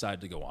if you decide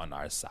to go on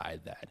our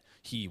side, that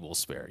he will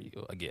spare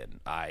you. Again,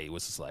 I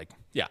was just like,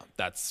 yeah,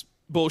 that's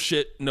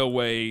bullshit. No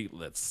way.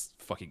 Let's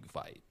fucking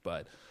fight.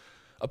 But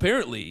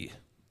apparently,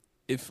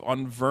 if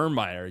on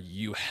Vermeer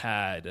you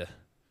had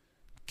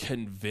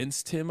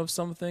convinced him of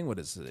something, what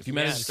is it? If you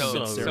managed to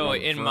convince Saren so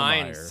in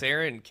mine,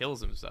 Saren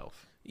kills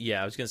himself.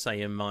 Yeah, I was gonna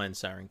say in mine,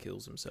 Saren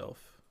kills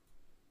himself.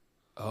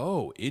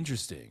 Oh,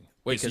 interesting.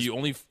 Wait, because so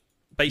you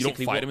don't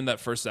fight him in that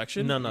first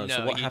section? No.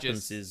 So what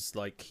happens is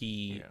like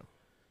he. Yeah.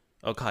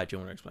 Oh, Kai, do you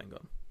want to explain? Go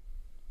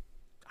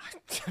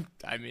on.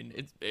 I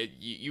mean,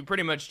 you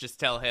pretty much just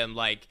tell him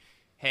like,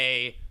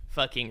 hey,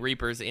 fucking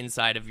Reaper's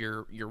inside of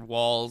your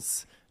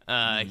walls.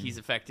 He's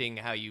affecting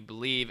how you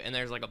believe, and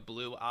there's like a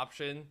blue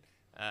option,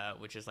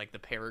 which is like the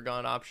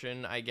Paragon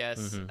option, I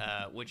guess,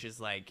 which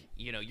is like,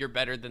 you're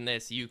better than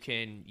this. You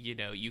can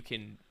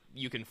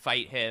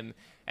fight him.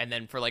 And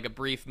then for like a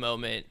brief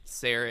moment,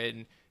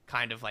 Saren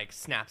kind of like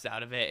snaps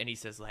out of it, and he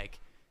says like,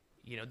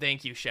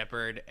 thank you,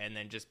 Shepard, and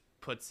then just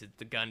puts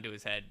the gun to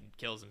his head and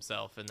kills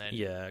himself, and then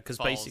because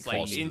basically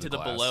like into the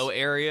below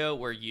area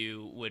where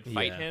you would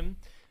fight him,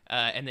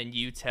 and then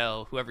you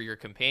tell whoever your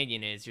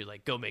companion is, you're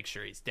like, go make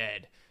sure he's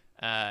dead.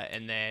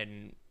 And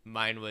then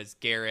mine was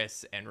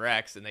Garrus and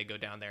Rex, and they go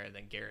down there, and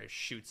then Garrus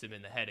shoots him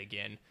in the head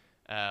again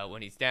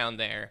when he's down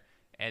there.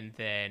 And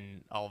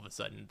then all of a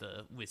sudden,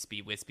 the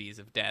wispies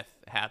of death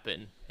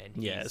happen, and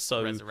he's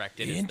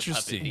resurrected.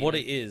 Interesting. What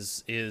it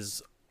is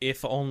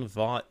if on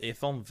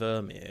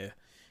Vermeer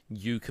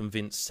you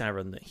convince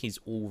Saren that he's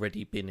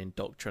already been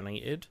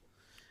indoctrinated.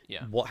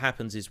 Yeah. What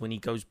happens is when he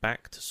goes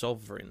back to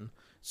Sovereign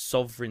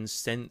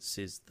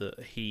senses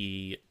that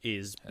he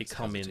is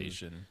becoming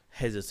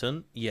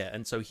hesitant. Yeah,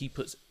 and so he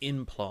puts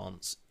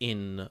implants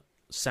in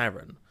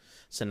Saren.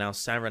 So now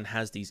Saren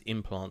has these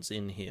implants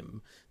in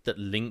him that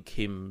link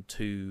him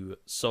to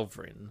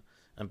Sovereign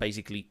and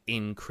basically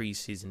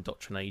increase his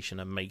indoctrination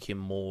and make him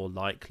more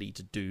likely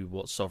to do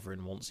what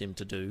Sovereign wants him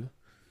to do,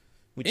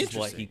 which is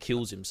why he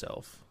kills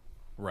himself.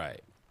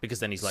 Right. Because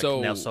then he's like,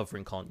 now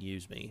Sovereign can't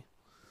use me.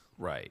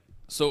 Right.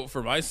 So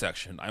for my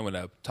section, I went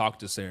to talk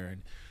to Saren.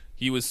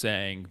 He was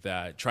saying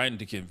that trying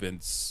to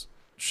convince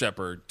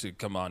Shepard to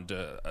come on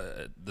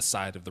to the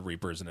side of the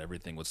Reapers and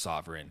everything with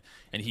Sovereign,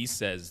 and he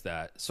says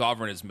that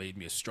Sovereign has made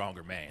me a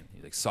stronger man.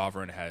 Like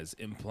Sovereign has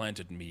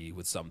implanted me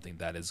with something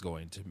that is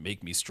going to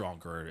make me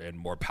stronger and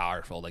more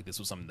powerful. Like this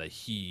was something that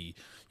he,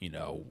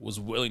 was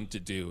willing to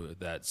do.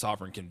 That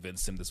Sovereign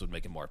convinced him this would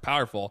make him more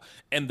powerful.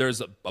 And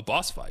there's a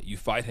boss fight. You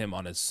fight him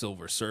on his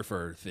Silver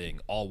Surfer thing,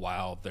 all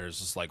while there's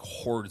just like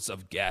hordes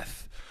of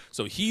Geth.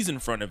 So he's in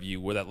front of you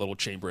where that little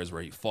chamber is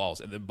where he falls,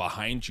 and then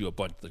behind you a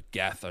bunch of the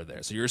Geth are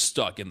there. So you're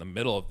stuck in the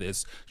middle of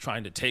this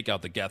trying to take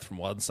out the Geth from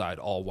one side,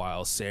 all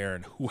while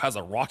Saren, who has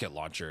a rocket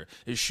launcher,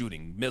 is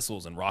shooting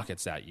missiles and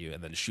rockets at you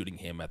and then shooting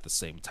him at the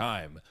same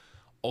time.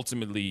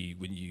 Ultimately,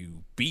 when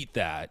you beat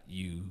that,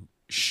 you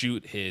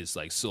shoot his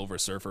like Silver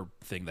Surfer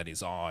thing that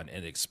he's on,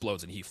 and it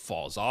explodes and he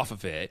falls off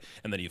of it,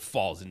 and then he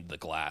falls into the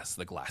glass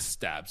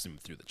stabs him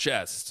through the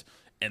chest.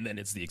 And then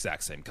it's the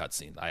exact same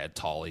cutscene. I had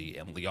Tali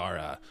and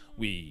Liara.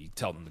 We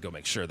tell them to go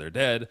make sure they're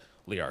dead.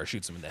 Liara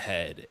shoots him in the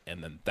head.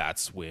 And then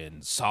that's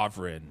when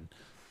Sovereign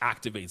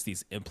activates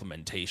these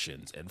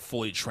implementations and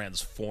fully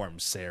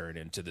transforms Saren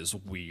into this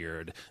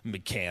weird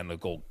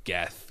mechanical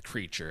Geth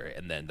creature.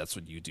 And then that's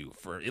what you do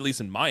for, at least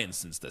in my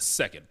instance, the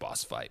second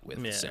boss fight with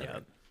Saren. Yeah.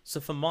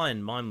 So for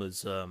mine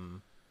was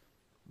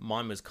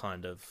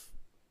kind of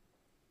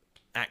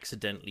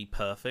accidentally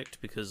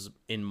perfect, because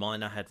in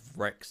mine I had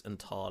Rex and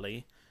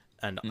Tali.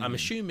 And I'm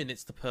assuming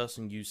it's the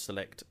person you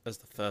select as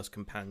the first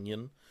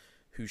companion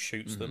who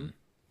shoots them,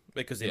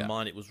 because in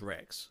mine it was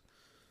Rex.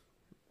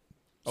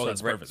 Oh, so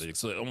that's Rex, perfect.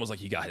 So almost like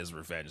he got his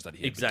revenge that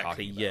he had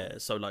exactly, been talking about. yeah.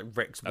 So like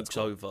Rex walks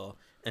over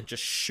and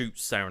just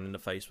shoots Saren in the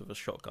face with a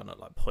shotgun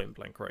at like point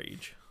blank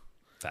range.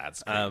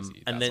 That's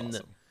crazy. And That's then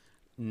awesome.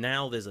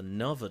 now there's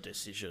another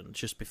decision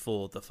just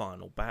before the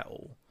final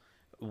battle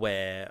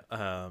where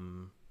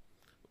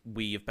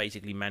we have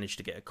basically managed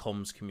to get a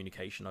comms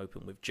communication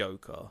open with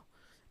Joker.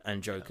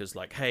 And Joker's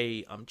like,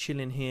 hey, I'm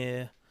chilling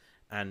here.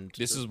 And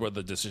this is where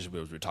the decision we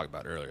were talking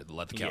about earlier,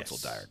 let the council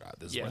die or not.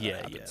 This is where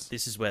that happens.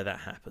 This is where that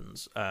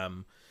happens.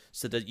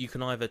 So that you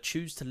can either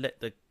choose to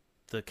let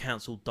the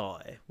council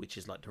die, which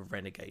is like the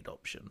renegade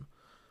option,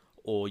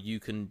 or you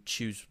can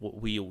choose what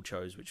we all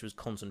chose, which was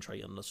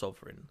concentrate on the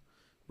Sovereign,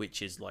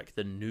 which is like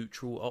the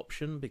neutral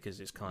option, because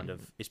it's kind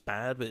of, it's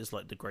bad, but it's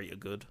like the greater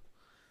good.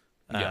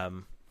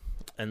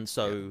 And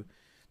so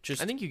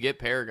just... I think you get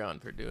Paragon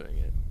for doing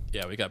it.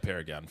 Yeah, we got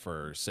Paragon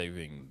for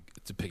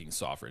picking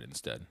Sovereign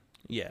instead.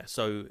 Yeah,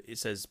 so it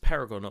says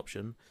Paragon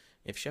option.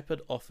 If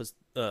Shepard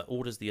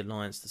orders the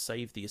Alliance to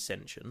save the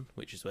Ascension,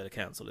 which is where the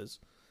council is,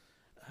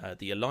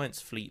 the Alliance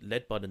fleet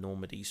led by the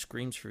Normandy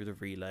screams through the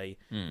relay,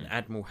 and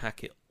Admiral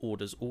Hackett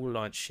orders all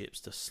Alliance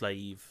ships to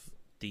slave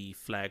the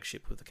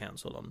flagship with the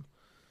council on.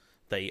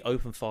 They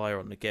open fire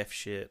on the Geth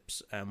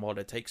ships, and while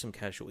they take some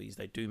casualties,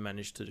 they do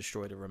manage to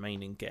destroy the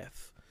remaining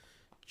Geth.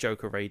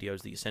 Joker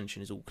radios the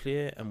Ascension is all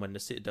clear, and when the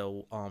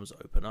Citadel arms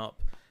open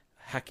up,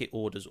 Hackett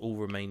orders all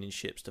remaining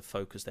ships to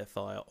focus their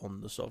fire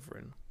on the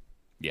Sovereign.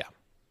 Yeah.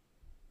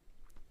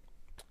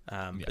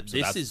 But so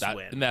this is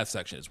in that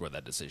section is where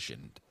that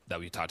decision that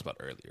we talked about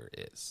earlier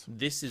is.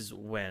 This is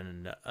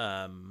when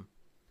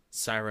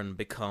Saren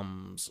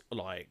becomes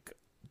like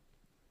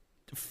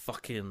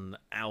fucking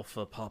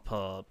alpha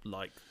papa,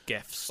 like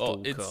Geth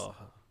stalker.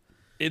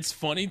 It's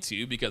funny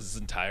too, because this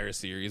entire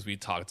series we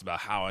talked about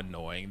how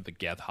annoying the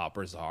Geth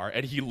hoppers are,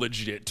 and he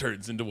legit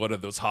turns into one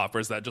of those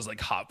hoppers that just like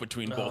hop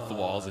between both the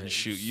walls and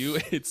shoot you.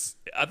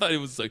 I thought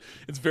it was like,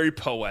 it's very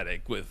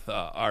poetic with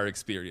our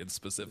experience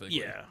specifically.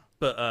 Yeah,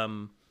 but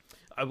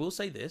I will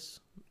say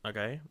this,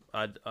 okay?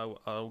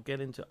 I'll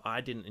get into.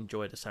 I didn't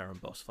enjoy the Saren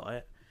boss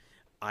fight.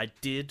 I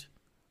did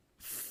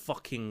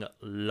fucking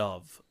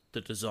love the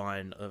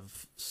design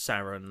of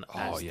Saren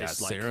as this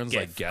like Saren's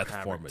like Geth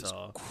character. form is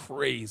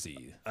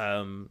crazy.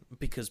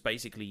 Because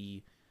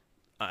basically,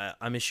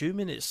 I'm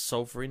assuming it's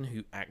Sovereign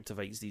who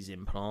activates these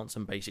implants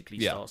and basically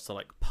starts to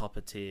like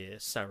puppeteer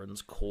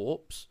Saren's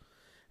corpse,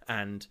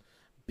 and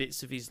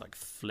bits of his like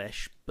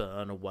flesh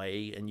burn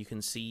away, and you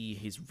can see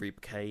his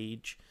rib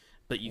cage.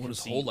 But you can his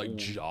see whole like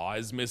jaw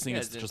is missing.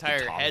 It's his just entire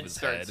the top head of his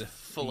starts head.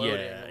 floating.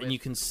 Yeah, and you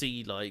can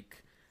see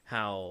like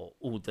how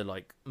all the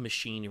like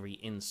machinery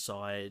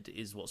inside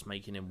is what's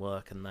making him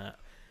work and that.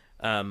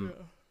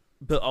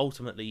 But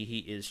ultimately, he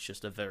is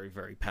just a very,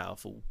 very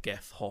powerful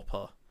Geth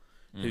hopper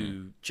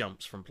who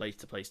jumps from place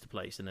to place to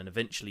place, and then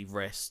eventually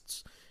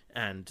rests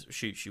and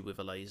shoots you with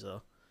a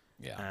laser.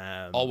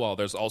 Yeah. All while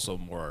there's also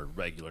more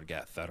regular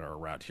Geth that are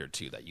around here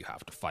too that you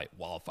have to fight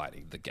while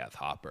fighting the Geth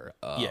hopper.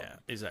 Yeah,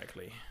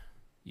 exactly.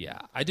 Yeah,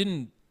 I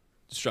didn't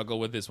struggle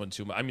with this one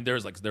too much. I mean,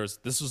 this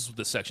was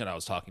the section I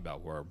was talking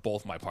about where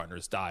both my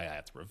partners die. I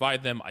have to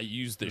revive them. I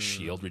use the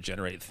shield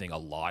regenerate thing a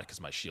lot because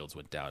my shields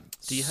went down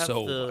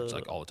much,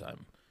 like all the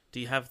time.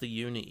 Do you have the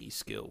Unity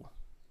skill?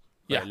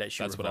 Yeah, it lets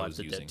you that's what I revive was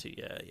the using.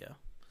 dead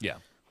Yeah,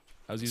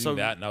 I was using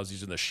that, and I was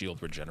using the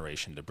shield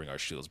regeneration to bring our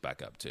shields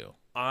back up too.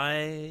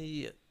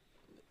 I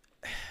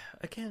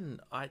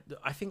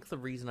think the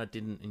reason I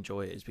didn't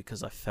enjoy it is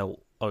because I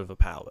felt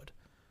overpowered.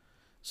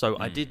 So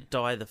I did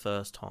die the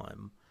first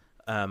time,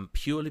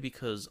 Purely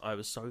because I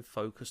was so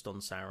focused on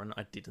Saren,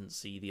 I didn't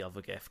see the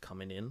other Geth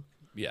coming in.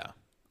 Yeah.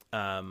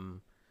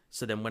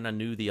 So then when I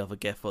knew the other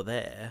Geth were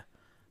there,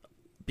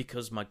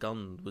 because my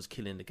gun was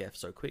killing the Geth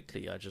so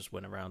quickly, I just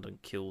went around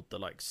and killed the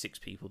 6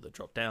 people that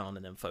dropped down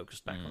and then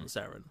focused back on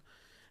Saren.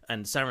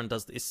 And Saren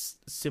does this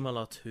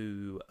similar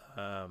to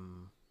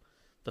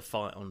the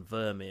fight on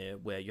Vermeer,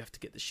 where you have to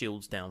get the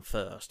shields down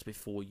first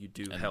before you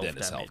do And health then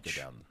his damage. health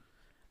go down.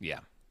 Yeah.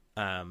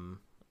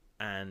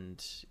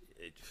 And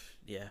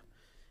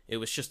it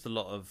was just a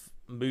lot of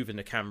moving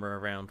the camera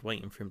around,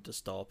 waiting for him to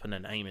stop, and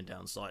then aiming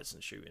down sights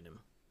and shooting him.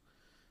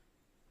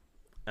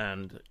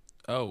 And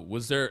Oh,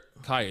 was there,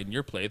 Kai, in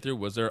your playthrough,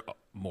 was there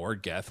more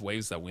Geth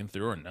waves that went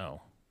through or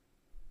no?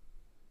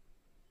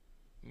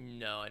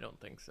 No, I don't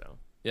think so.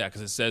 Yeah,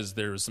 because it says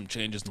there was some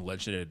changes in the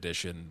Legendary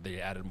Edition. They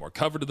added more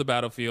cover to the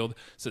battlefield. It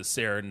says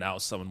Saren now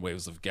summon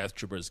waves of Geth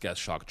Troopers, Geth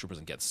Shock Troopers,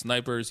 and Geth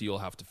Snipers. You'll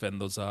have to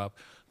fend those up.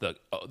 The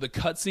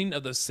cutscene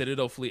of the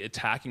Citadel fleet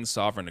attacking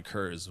Sovereign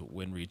occurs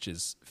when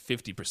reaches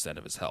 50%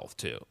 of his health,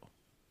 too.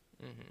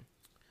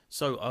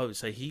 so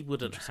he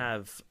wouldn't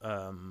have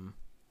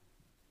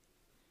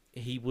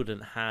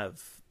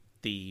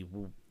the.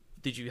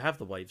 Did you have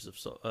the waves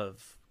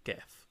of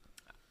Geth?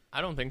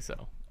 I don't think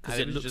so. 'Cause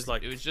It it was looks just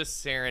like- it was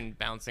just Saren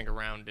bouncing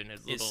around in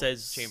his little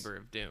says- chamber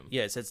of doom.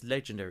 Yeah, it says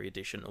Legendary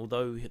Edition.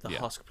 Although the Yeah.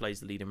 Husk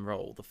plays the leading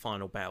role, the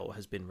final battle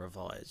has been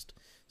revised.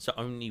 So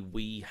only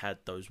we had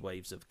those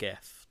waves of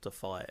Geth to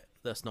fight.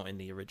 That's not in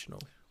the original.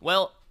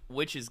 Well,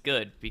 which is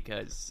good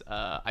because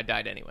I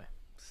died anyway.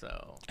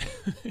 So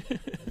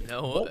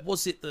no, What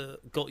was it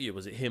that got you?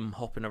 Was it him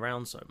hopping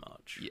around so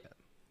much? yeah.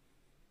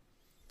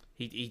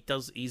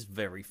 He's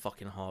very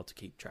fucking hard to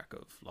keep track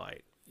of. I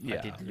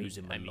Yeah. did lose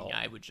him a I mean, lot.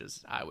 I would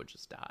just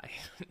die.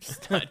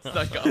 It's not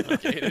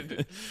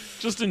complicated.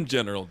 Just in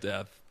general,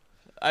 death.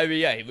 I mean,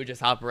 yeah, he would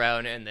just hop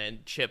around and then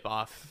chip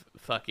off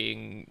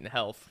fucking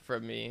health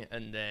from me,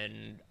 and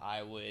then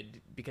I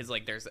would, because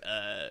there's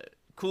a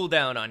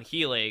cooldown on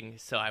healing,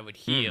 so I would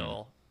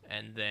heal,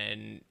 and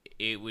then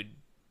it would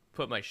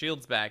put my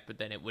shields back, but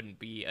then it wouldn't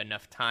be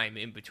enough time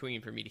in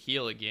between for me to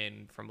heal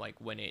again from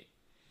when it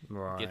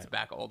Right. gets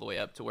back all the way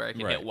up to where I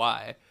can Right. hit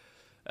Y.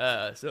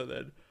 So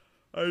then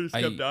I just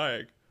kept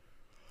dying.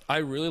 I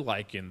really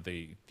like in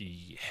the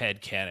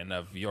headcanon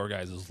of your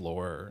guys'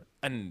 lore,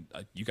 and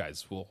you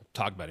guys will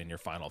talk about it in your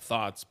final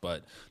thoughts,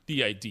 but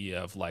the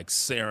idea of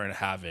Saren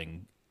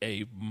having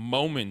a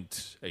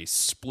moment, a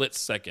split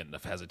second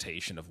of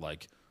hesitation of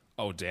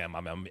oh damn,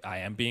 I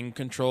am being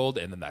controlled,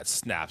 and then that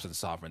snaps and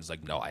Sovereign's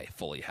no, I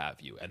fully have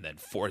you, and then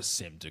force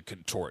him to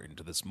contort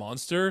into this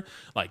monster.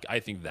 I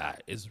think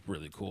that is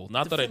really cool.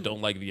 Not that I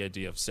don't like the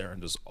idea of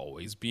Saren just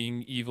always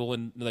being evil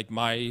in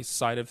my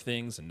side of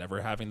things and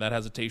never having that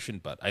hesitation,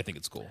 but I think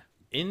it's cool.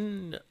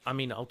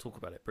 I'll talk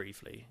about it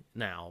briefly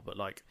now, but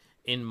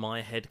in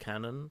my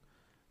headcanon,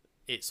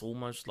 it's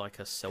almost like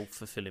a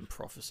self-fulfilling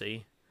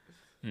prophecy.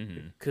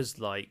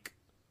 Because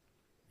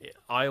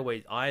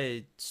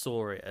I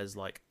saw it as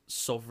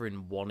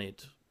Sovereign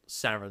wanted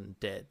Saren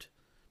dead,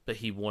 but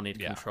he wanted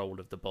control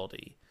of the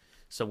body.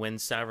 So when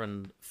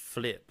Saren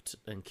flipped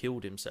and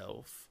killed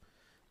himself,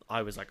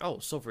 I was oh,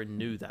 Sovereign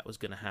knew that was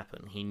going to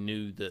happen. He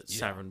knew that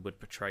Saren would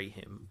betray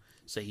him,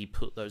 so he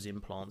put those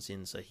implants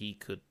in so he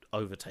could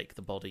overtake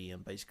the body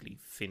and basically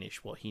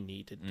finish what he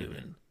needed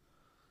doing.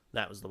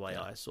 That was the way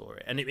I saw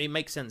it, and it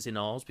makes sense in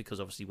ours because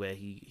obviously where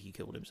he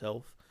killed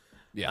himself.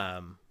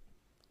 Yeah.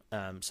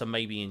 So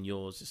maybe in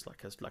yours it's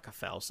like a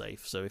fail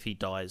safe. So if he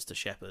dies to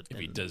Shepard, If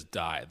he does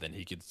die, then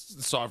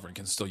Sovereign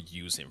can still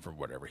use him for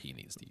whatever he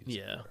needs to use.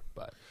 Yeah. him for.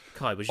 But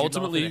Kai, was you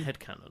ultimately- laughing at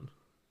headcanon?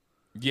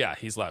 yeah,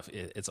 he's left.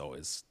 It's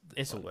always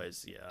It's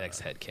always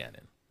ex-head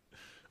canon.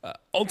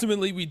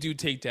 Ultimately, we do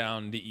take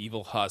down the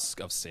evil husk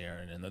of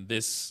Saren, and then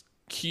this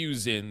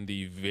cues in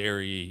the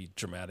very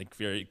dramatic,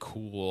 very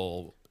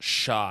cool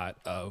shot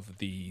of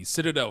the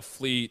Citadel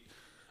fleet.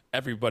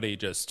 Everybody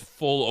just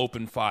full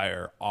open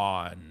fire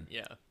on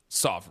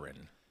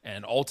Sovereign,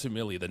 and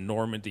ultimately the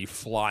Normandy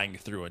flying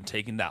through and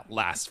taking that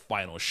last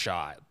final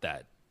shot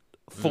that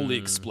fully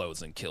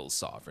explodes and kills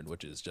Sovereign,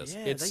 which is just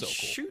it's they so cool.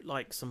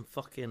 shoot some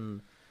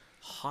fucking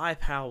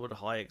high-powered,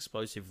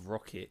 high-explosive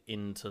rocket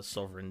into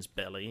Sovereign's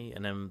belly,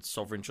 and then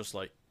Sovereign just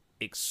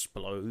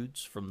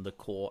explodes from the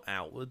core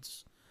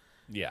outwards.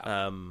 Yeah,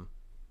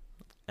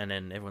 And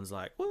then everyone's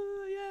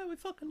 "Whoa, yeah, we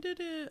fucking did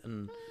it!"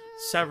 And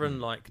Saren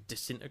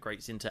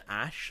disintegrates into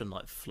ash and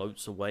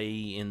floats away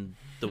in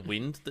the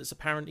wind that's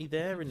apparently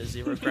there in a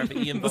zero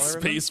gravity the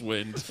environment. space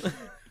wind.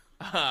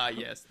 Ah,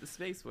 yes, the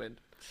space wind.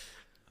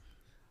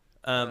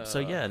 So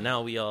yeah,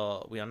 now we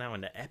are now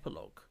in the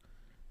epilogue,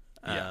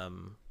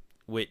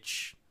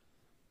 which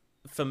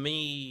for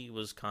me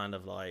was kind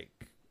of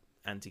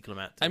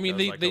anticlimactic. I mean,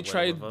 was they oh,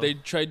 tried whatever. they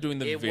tried doing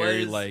the It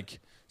very was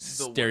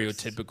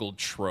stereotypical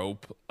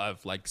trope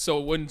of so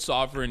when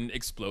Sovereign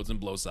explodes and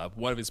blows up,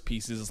 one of his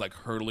pieces is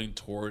hurtling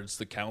towards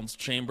the Count's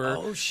chamber.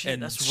 Oh, shit,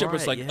 And that's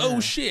Shepard's right, oh yeah.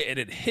 shit, and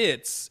it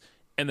hits,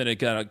 And then it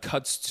kind of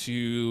cuts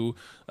to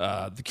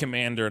the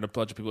commander and a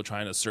bunch of people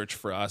trying to search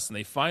for us, and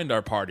they find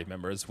our party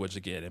members, which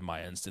again, in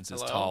my instance,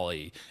 is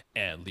Tali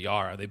and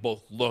Liara. They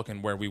both look,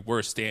 and where we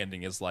were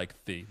standing is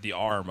like the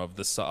arm of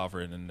the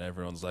Sovereign, and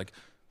everyone's like,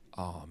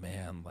 "Oh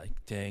man, like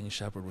dang,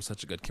 Shepard was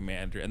such a good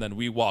commander." And then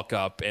we walk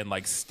up and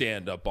like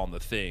stand up on the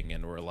thing,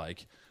 and we're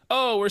like,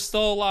 "Oh, we're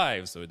still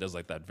alive." So it does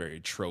like that very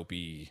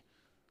tropey,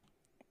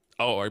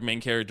 "Oh, our main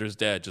character is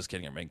dead. Just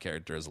kidding, our main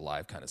character is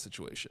alive" kind of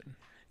situation.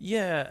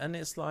 Yeah, and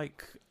it's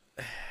like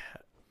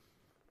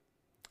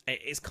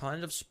it's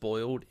kind of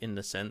spoiled in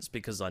the sense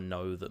because I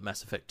know that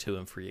Mass Effect 2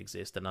 and 3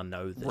 exist, and I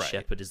know that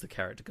Shepard is the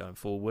character going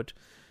forward.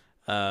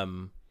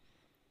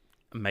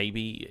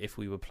 Maybe if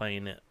we were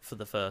playing it for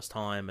the first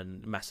time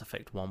and Mass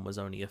Effect 1 was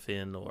only a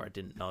thing, or I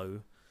didn't know,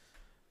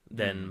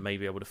 then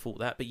maybe I would have thought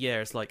that. But yeah,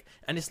 it's like,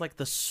 and it's like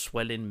the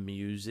swelling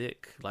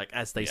music, like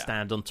as they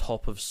stand on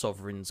top of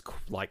Sovereign's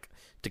like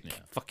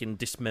fucking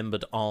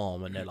dismembered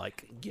arm, and they're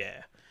like,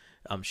 "Yeah,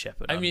 I'm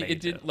Shepard." I mean, it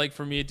didn't like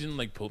for me. It didn't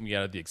like pull me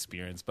out of the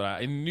experience, but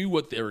I knew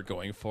what they were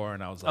going for,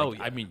 and I was like, Oh,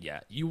 yeah. I mean,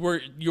 you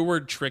were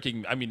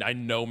tricking. I mean, I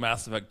know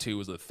Mass Effect 2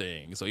 was a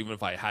thing, so even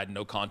if I had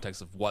no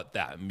context of what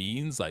that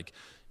means, like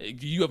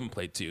you haven't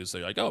played 2, so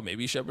you're like, oh,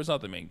 maybe Shepard's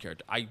not the main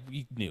character.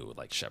 We knew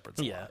like Shepard's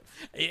alive.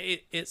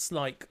 It's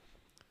like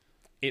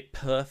it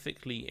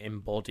perfectly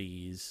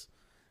embodies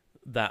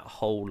that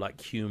whole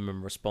like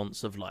human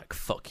response of like,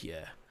 "Fuck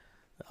yeah,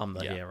 I'm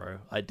the hero.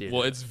 I did."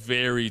 Well, it's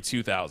very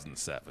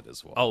 2007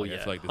 as well. Oh, like, yeah, I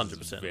feel like this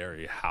 100%. is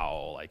very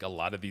how like a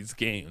lot of these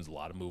games, a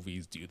lot of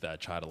movies do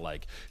that. Try to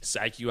like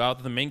psych you out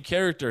that the main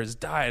character has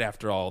died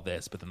after all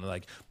this, but then they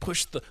like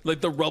push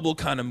the rubble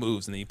kind of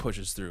moves, and then he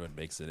pushes through and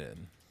makes it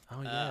in.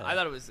 Oh yeah. I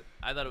thought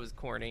it was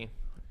corny.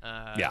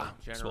 Yeah,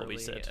 generally that's what we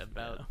said.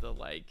 about the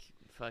like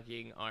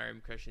fucking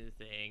arm crushing the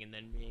thing, and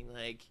then being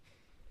like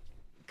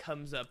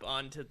comes up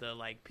onto the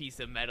like piece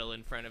of metal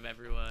in front of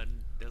everyone,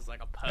 does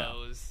like a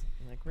pose.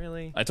 I'm like,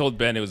 really? I told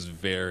Ben it was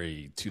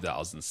very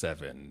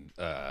 2007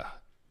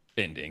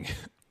 ending.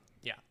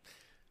 Yeah.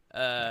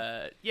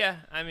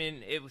 I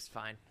mean, it was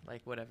fine.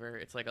 Like, whatever.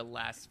 It's like a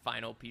last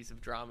final piece of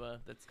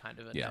drama that's kind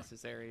of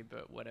unnecessary,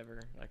 but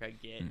whatever. Like, I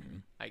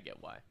get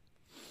why.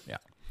 Yeah.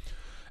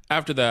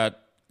 After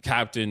that,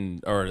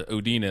 Captain or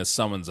Udina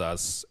summons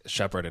us,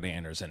 Shepard and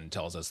Anderson, and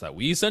tells us that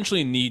we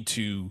essentially need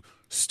to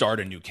start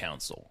a new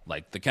council.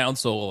 Like the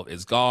council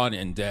is gone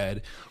and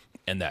dead,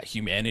 and that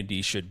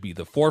humanity should be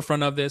the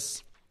forefront of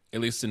this.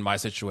 At least in my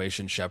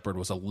situation, Shepard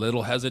was a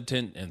little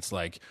hesitant, and it's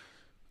like,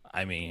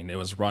 I mean, it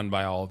was run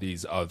by all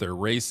these other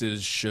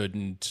races.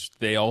 Shouldn't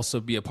they also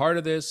be a part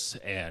of this?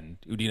 And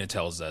Udina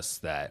tells us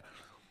that,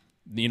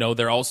 you know,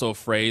 they're also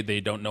afraid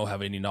they don't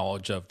have any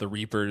knowledge of the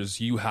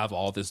Reapers. You have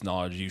all this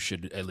knowledge. You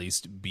should at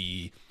least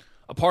be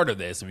a part of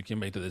this, and we can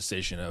make the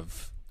decision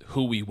of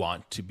who we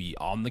want to be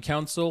on the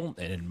council.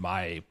 And in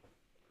my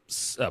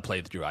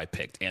playthrough, I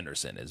picked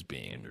Anderson as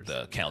being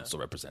the council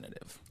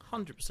representative.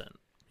 100%.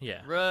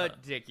 Yeah.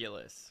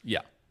 Ridiculous.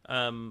 Yeah.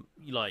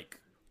 Like,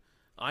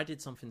 I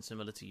did something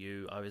similar to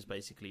you. I was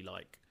basically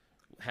like,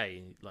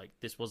 hey, like,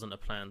 this wasn't a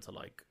plan to,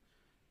 like,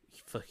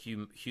 for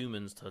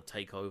humans to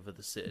take over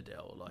the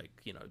Citadel. Like,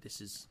 you know,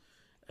 this is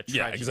a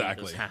tragedy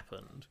that's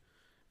happened.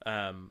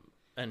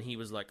 And he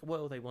was like,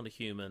 well, they want a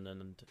human,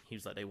 and he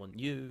was like, they want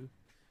you.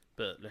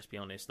 But let's be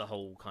honest, the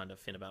whole kind of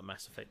thing about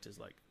Mass Effect is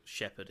like,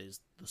 Shepard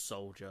is the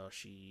soldier,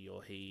 she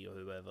or he or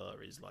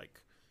whoever is like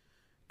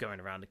going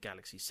around the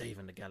galaxy,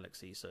 saving the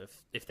galaxy. So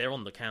if they're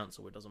on the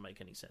council, it doesn't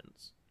make any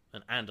sense.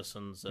 And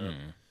Anderson's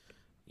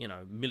you know,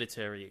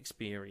 military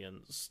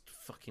experienced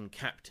fucking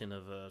captain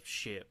of a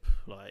ship.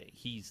 Like,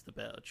 he's the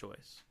better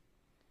choice.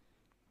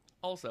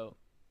 Also,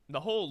 the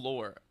whole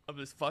lore of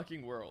this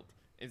fucking world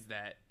is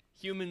that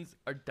humans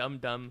are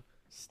dumb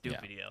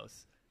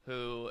stupidos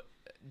who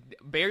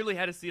barely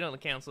had a seat on the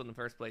council in the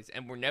first place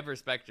and were never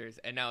specters,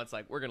 and now it's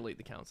like, we're gonna lead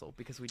the council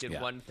because we did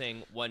one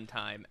thing one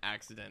time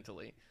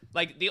accidentally.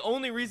 Like, the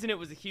only reason it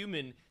was a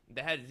human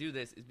that had to do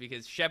this is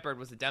because Shepard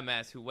was a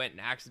dumbass who went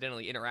and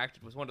accidentally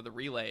interacted with one of the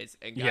relays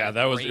and got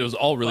it was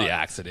all really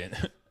accident.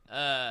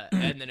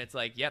 And then it's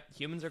like, yep,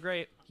 humans are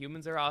great,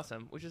 humans are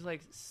awesome, which is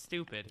like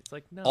stupid. It's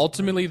like, no.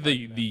 Ultimately,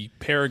 the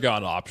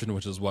Paragon option,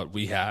 which is what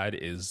we had,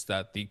 is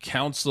that the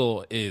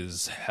council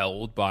is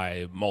held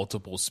by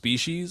multiple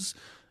species,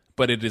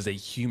 but it is a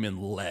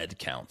human-led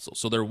council.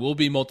 So there will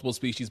be multiple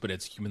species, but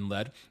it's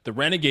human-led. The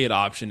Renegade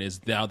option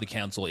is now the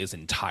council is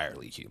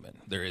entirely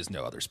human. There is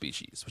no other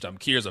species, which I'm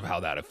curious of how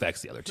that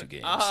affects the other two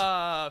games.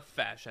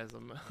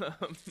 Fascism.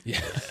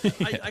 Yeah.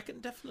 I can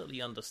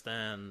definitely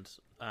understand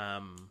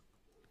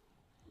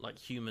like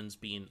humans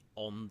being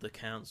on the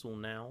council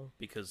now,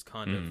 because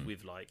kind of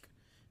we've like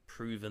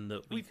proven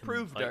that we've can,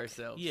 proved like,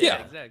 ourselves. Yeah,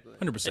 exactly.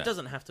 100%. It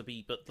doesn't have to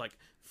be, but like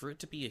for it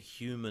to be a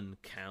human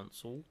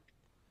council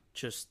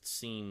just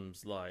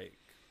seems like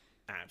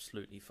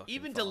absolutely fucking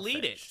Even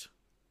delete it.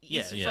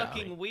 far-fetched. It's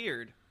fucking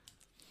weird.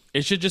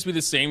 It should just be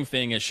the same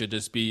thing. It should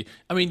just be,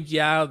 I mean,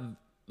 yeah,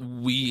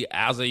 we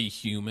as a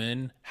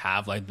human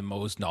have like the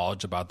most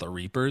knowledge about the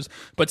Reapers,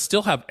 but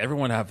still have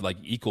everyone have like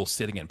equal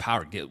sitting in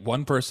power. Get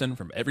one person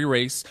from every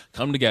race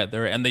come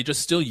together, and they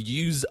just still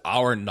use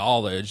our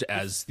knowledge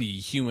as the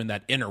human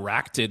that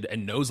interacted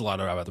and knows a lot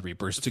about the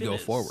Reapers to go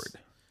forward.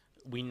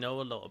 We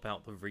know a lot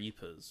about the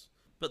Reapers,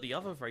 but the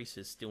other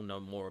races still know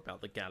more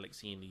about the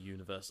galaxy and the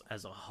universe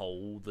as a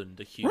whole than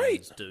the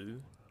humans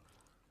do.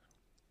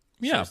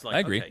 Yeah, it's like, I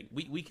agree. Okay,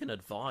 we can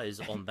advise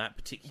on that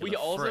particular We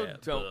also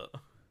threat, don't.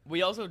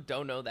 We also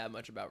don't know that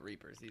much about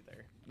Reapers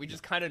either. We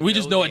just kind of We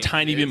just know they a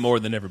tiny bit exist. more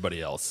than everybody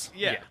else.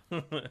 Yeah.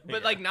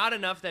 But like not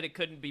enough that it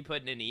couldn't be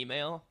put in an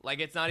email. Like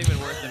it's not even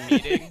worth a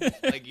meeting.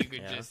 Like you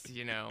could just,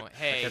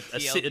 hey, a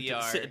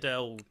TLDR.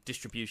 Citadel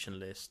distribution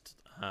list,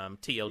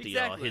 TLDR,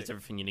 Exactly. here's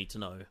everything you need to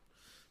know.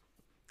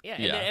 Yeah,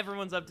 and Yeah. then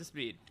everyone's up to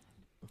speed.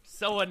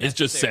 So unnecessary. It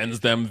just sends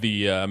them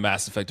the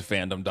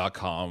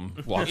MassEffectFandom.com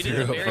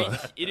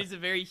walkthrough. It is a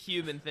very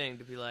human thing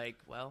to be like,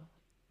 well,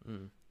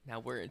 now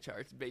we're in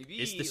charge, baby.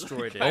 It's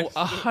destroyed it. Oh,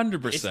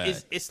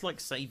 100%. It's like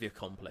savior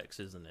complex,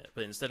 isn't it?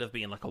 But instead of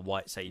being like a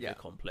white savior Yeah.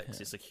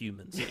 complex, it's a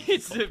human savior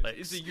It's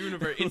complex. a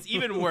universe. It's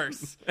even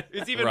worse.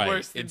 It's even Right.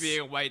 worse than It's- being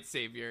a white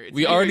savior. It's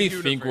We being a already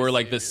think universe we're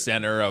like the savior.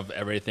 center of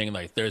everything.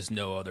 Like, there's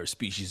no other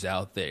species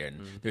out there,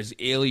 and there's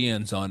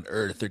aliens on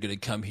Earth. They're gonna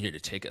come here to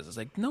take us. It's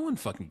like no one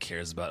fucking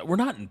cares about it. We're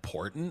not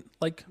important.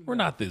 Like, we're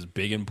not this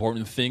big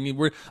important thing.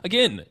 We're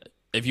again.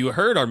 If you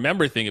heard our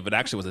member thing, if it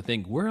actually was a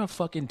thing, we're a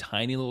fucking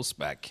tiny little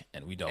speck,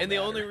 and we don't. And the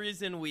matter. only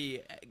reason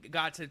we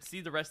got to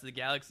see the rest of the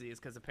galaxy is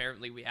because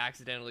apparently we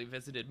accidentally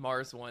visited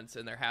Mars once,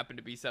 and there happened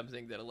to be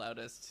something that allowed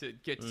us to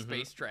get to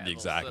space travel.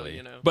 Exactly.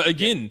 So, But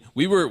again,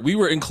 we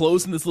were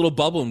enclosed in this little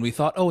bubble, and we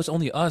thought, oh, it's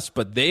only us.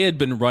 But they had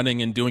been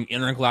running and doing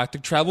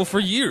intergalactic travel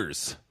for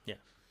years. Yeah.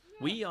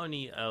 We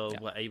only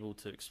were able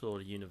to explore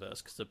the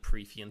universe because of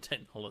Prothean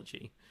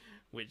technology,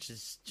 which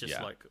is just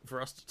Yeah. like for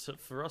us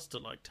to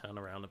like turn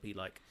around and be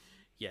like,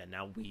 yeah,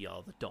 now we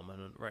are the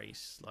dominant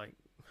race. Like,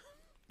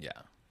 Yeah.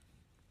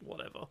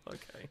 whatever.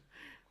 Okay.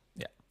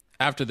 Yeah.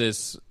 After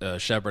this,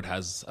 Shepard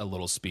has a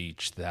little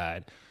speech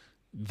that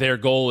their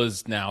goal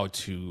is now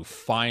to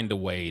find a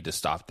way to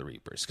stop the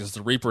Reapers, because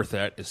the Reaper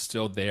threat is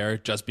still there.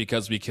 Just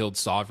because we killed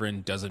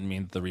Sovereign doesn't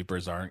mean that the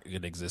Reapers aren't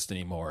going to exist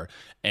anymore,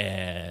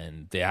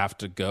 and they have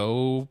to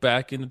go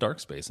back into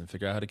dark space and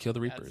figure out how to kill the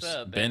Reapers.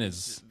 That's Ben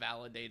is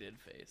validated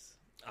face.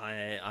 I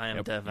am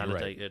Yep, you're right.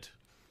 validated.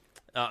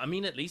 I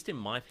mean, at least in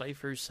my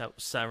playthrough,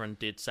 Saren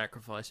did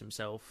sacrifice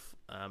himself,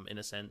 in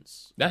a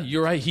sense. yeah,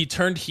 you're right. He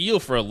turned heel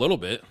for a little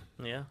bit.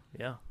 Yeah.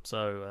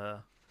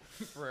 So,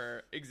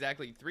 For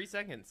exactly 3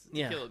 seconds to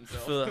yeah, kill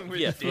himself. for, With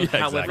yeah, for Yeah,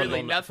 however exactly. really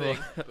long, nothing.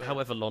 for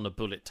however long a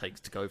bullet takes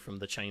to go from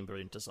the chamber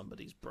into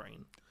somebody's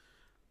brain.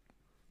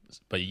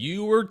 But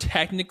you were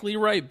technically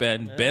right,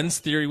 Ben. Ben's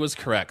theory was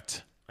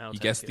correct. I'll You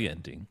take guessed it. the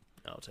ending.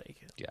 I'll take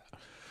it. Yeah.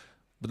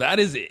 But that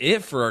is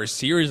it for our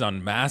series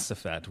on Mass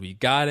Effect. We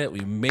got it. We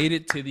made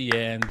it to the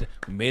end.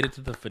 We made it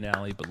to the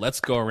finale. But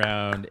let's go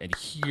around and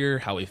hear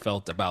how we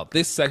felt about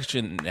this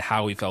section and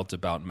how we felt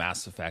about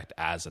Mass Effect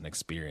as an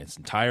experience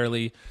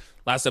entirely.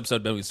 Last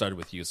episode, Ben, we started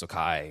with you. So,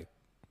 Kai,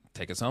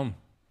 take us home.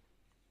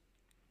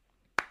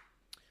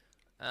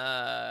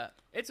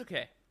 It's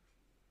okay.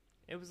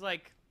 It was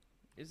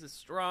a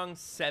strong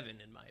 7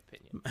 in my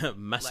opinion.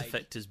 Mass Like,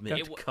 Effect is mid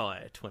it wa-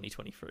 Kai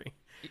 2023.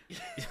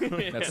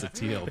 That's the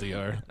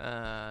TLDR.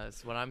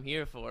 That's what I'm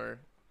here for.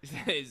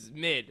 Is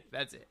mid.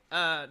 That's it.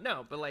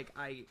 No, but like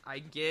I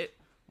get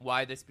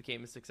why this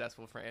became a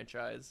successful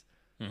franchise.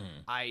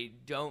 I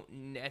don't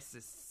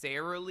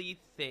necessarily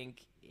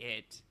think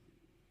it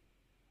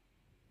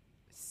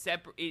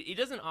it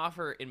doesn't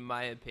offer, in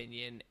my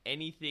opinion,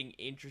 anything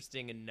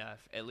interesting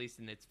enough, at least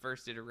in its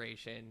first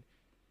iteration,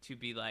 to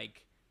be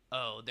like,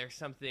 oh, there's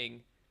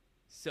something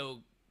so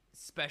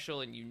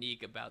special and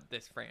unique about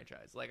this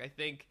franchise. Like, I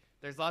think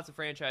there's lots of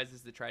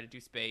franchises that try to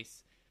do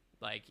space.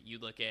 Like, you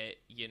look at,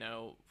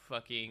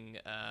 fucking,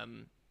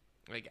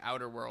 like,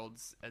 Outer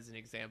Worlds as an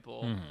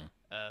example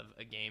of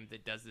a game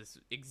that does this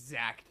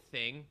exact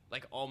thing,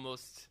 like,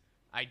 almost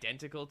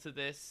identical to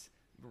this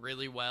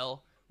really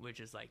well, which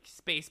is, like,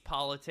 space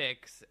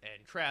politics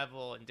and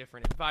travel and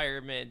different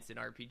environments and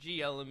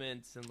RPG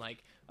elements. And,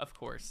 like, of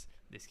course,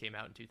 this came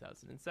out in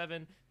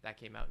 2007. That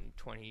came out in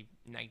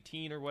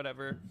 2019 or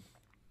whatever.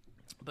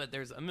 But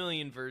there's a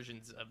million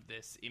versions of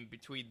this in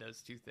between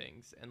those two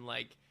things. And,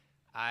 like,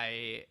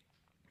 I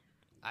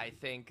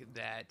think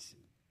that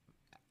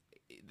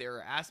there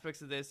are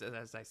aspects of this,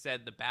 as I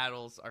said, the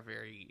battles are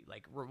very,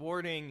 like,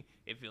 rewarding.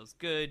 It feels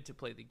good to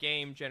play the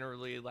game,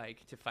 generally,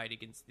 like, to fight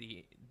against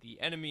the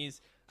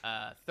enemies.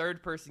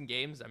 Third-person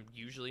games I'm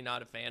usually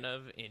not a fan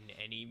of in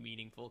any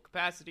meaningful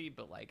capacity,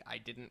 but, like, I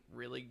didn't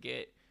really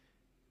get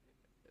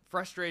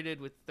frustrated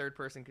with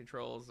third-person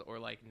controls or,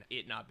 like,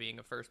 it not being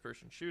a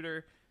first-person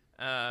shooter.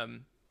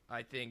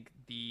 I think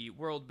the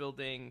world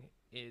building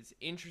is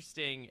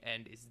interesting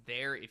and is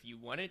there if you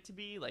want it to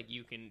be. Like,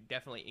 you can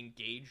definitely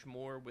engage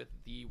more with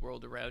the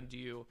world around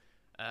you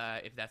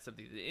if that's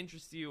something that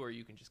interests you, or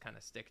you can just kind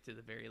of stick to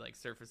the very, like,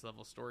 surface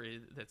level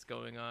story that's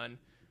going on.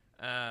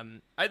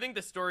 I think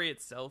the story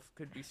itself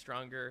could be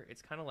stronger.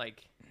 It's kind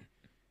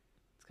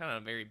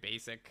of very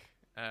basic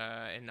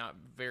and not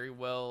very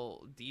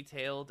well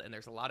detailed, and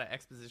there's a lot of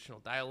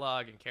expositional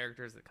dialogue and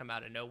characters that come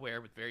out of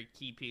nowhere with very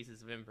key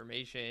pieces of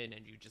information,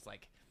 and you just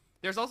like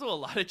there's also a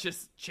lot of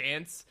just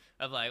chance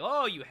of like,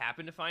 oh, you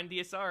happen to find the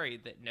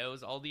Asari that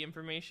knows all the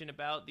information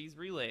about these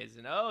relays,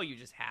 and oh, you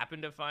just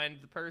happen to find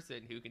the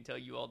person who can tell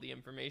you all the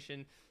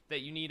information that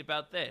you need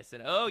about this,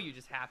 and oh, you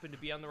just happen to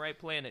be on the right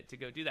planet to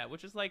go do that,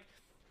 which is like,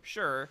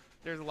 sure,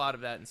 there's a lot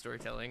of that in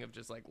storytelling of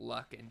just like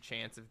luck and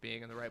chance of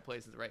being in the right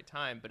place at the right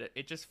time, but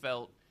it just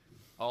felt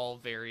all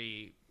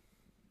very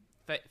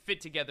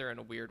fit together in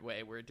a weird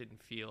way where it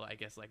didn't feel, I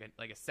guess, like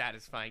a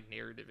satisfying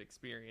narrative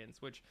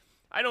experience, which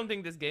I don't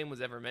think this game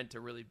was ever meant to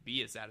really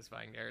be a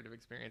satisfying narrative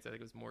experience. I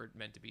think it was more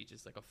meant to be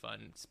just like a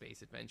fun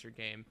space adventure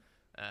game.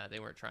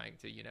 They weren't trying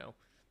to,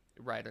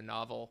 write a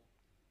novel.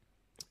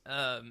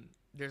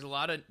 There's a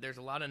lot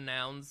of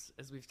nouns,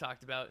 as we've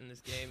talked about in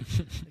this game.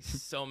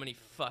 There's so many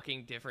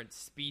fucking different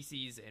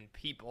species and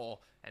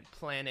people and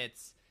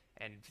planets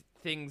and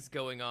things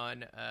going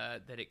on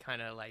that it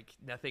kind of like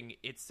nothing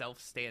itself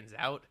stands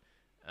out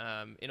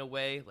in a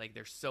way. Like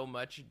there's so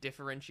much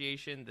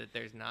differentiation that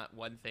there's not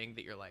one thing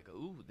that you're like,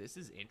 ooh, this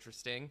is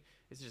interesting.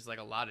 It's just like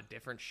a lot of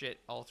different shit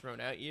all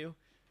thrown at you.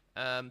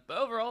 But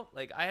overall,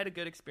 like I had a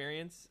good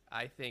experience.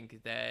 I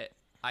think that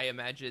I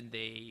imagine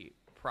they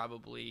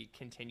probably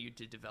continued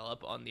to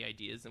develop on the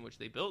ideas in which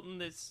they built in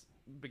this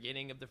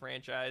beginning of the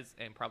franchise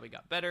and probably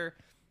got better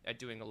at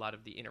doing a lot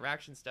of the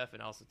interaction stuff,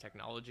 and also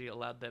technology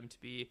allowed them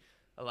to be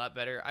a lot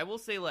better. I will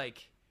say,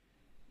 like,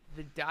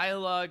 the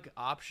dialogue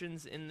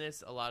options in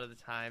this a lot of the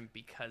time,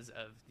 because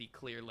of the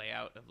clear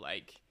layout of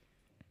like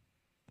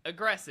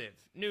aggressive,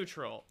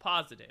 neutral,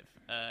 positive,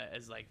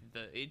 as like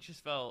it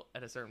just felt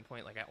at a certain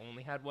point like I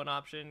only had one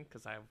option,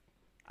 because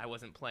I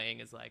wasn't playing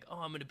as like, oh,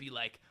 I'm gonna be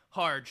like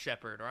hard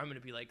shepherd, or I'm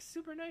gonna be like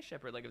super nice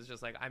shepherd. Like it was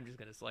just like, I'm just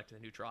gonna select the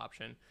neutral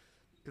option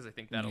because I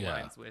think that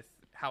aligns with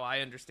how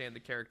I understand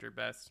the character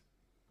best.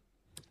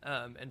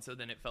 And so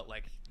then it felt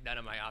like none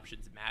of my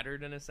options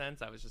mattered in a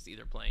sense. I was just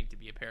either playing to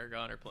be a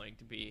Paragon or playing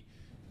to be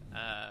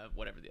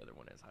whatever the other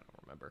one is. I don't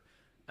remember.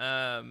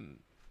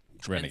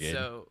 Renegade. And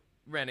so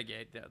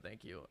Renegade. Yeah,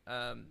 thank you.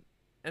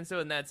 And so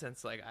in that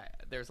sense, like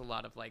there's a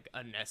lot of like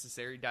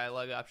unnecessary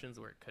dialogue options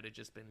where it could have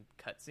just been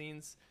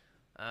cutscenes.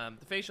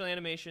 The facial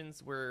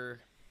animations were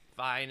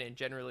fine, and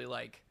generally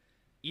like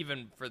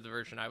even for the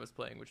version I was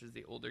playing, which is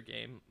the older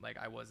game, like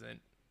I was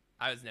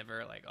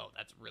never like, oh,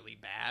 that's really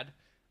bad.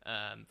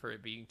 For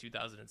it being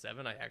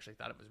 2007, I actually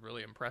thought it was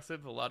really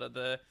impressive. A lot of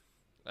the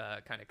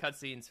kind of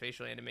cutscenes,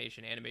 facial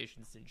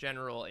animations in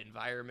general,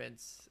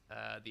 environments,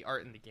 the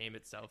art in the game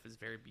itself is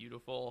very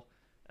beautiful,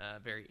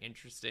 very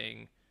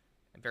interesting,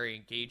 and very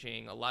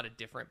engaging. A lot of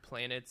different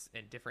planets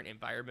and different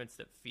environments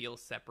that feel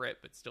separate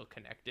but still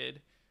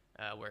connected,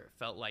 where it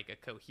felt like a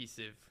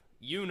cohesive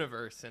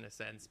universe in a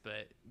sense,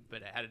 but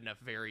it had enough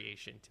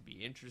variation to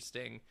be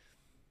interesting.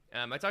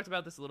 I talked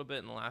about this a little bit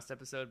in the last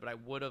episode, but I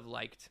would have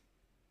liked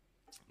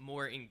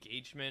more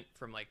engagement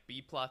from like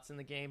B plots in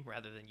the game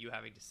rather than you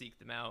having to seek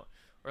them out,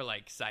 or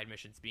like side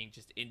missions being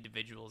just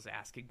individuals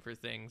asking for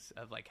things,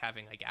 of like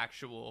having like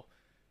actual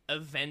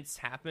events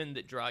happen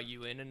that draw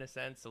you in a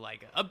sense. So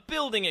like a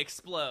building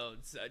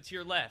explodes to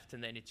your left,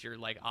 and then it's your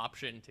like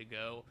option to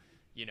go,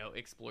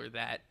 explore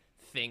that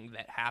thing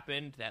that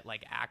happened, that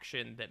like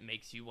action that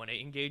makes you want to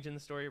engage in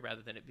the story,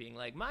 rather than it being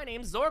like, my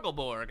name's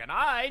Zorgelborg and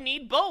I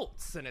need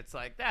bolts, and it's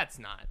like,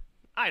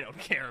 I don't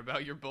care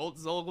about your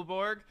bolts,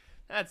 Zorgelborg.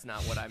 That's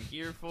not what I'm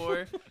here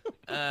for.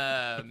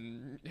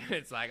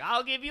 It's like,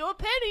 I'll give you a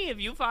penny if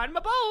you find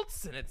my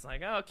bolts. And it's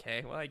like,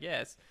 okay, well, I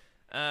guess.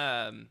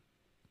 But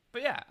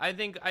yeah, I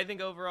think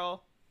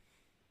overall,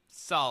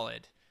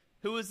 solid.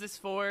 Who is this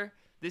for?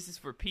 This is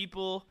for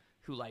people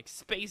who like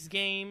space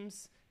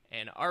games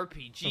and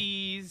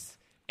RPGs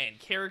and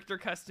character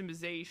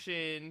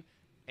customization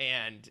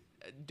and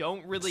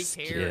don't really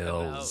care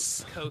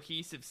about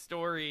cohesive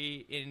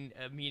story in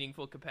a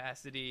meaningful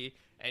capacity,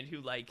 and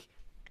who like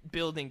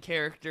building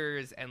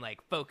characters and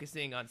like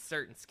focusing on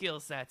certain skill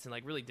sets and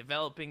like really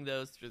developing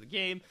those through the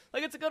game.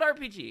 Like, it's a good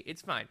RPG.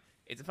 It's fine.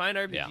 It's a fine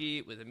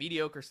RPG with a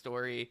mediocre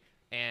story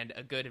and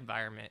a good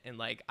environment. And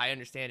like, I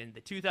understand in the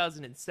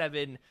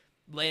 2007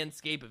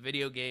 landscape of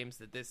video games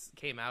that this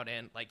came out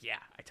in, like, yeah,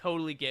 I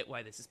totally get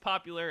why this is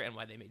popular and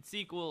why they made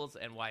sequels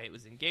and why it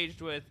was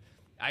engaged with.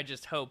 I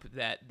just hope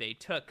that they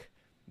took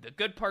the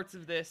good parts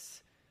of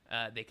this,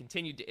 they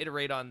continued to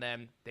iterate on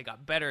them, they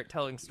got better at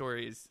telling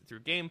stories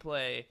through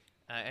gameplay,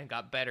 and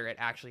got better at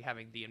actually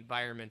having the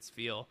environments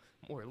feel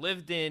more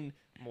lived in,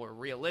 more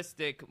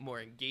realistic, more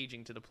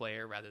engaging to the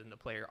player, rather than the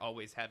player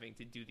always having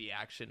to do the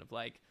action of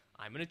like,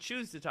 I'm going to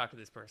choose to talk to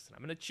this person,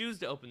 I'm going to choose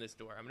to open this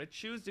door, I'm going to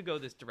choose to go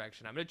this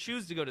direction, I'm going to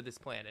choose to go to this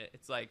planet.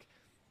 It's like,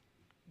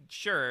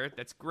 sure,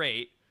 that's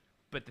great,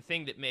 but the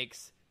thing that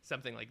makes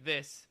something like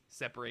this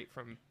separate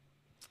from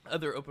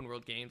other open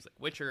world games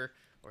like Witcher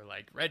or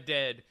like Red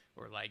Dead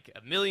or like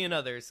a million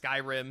others,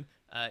 Skyrim,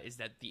 is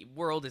that the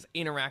world is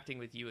interacting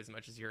with you as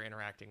much as you're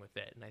interacting with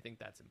it. And I think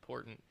that's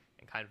important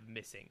and kind of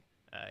missing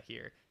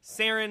here.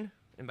 Saren,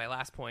 and my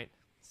last point,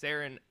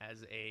 Saren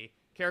as a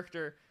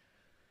character,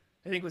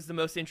 I think was the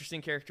most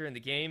interesting character in the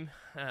game.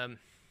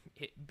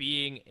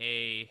 Being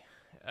a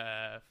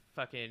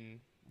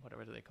fucking,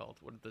 whatever are they called?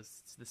 What are the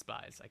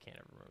spies? I can't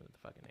ever remember the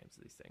fucking names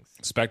of these things.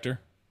 Spectre?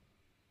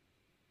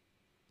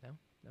 No?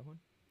 No one?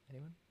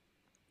 Anyone?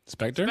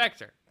 Spectre?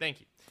 Spectre.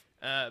 Thank you.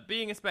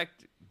 Being a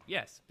Spectre,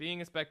 yes,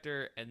 being a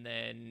Spectre, and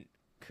then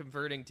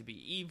converting to be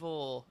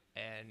evil,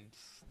 and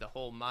the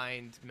whole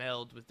mind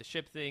meld with the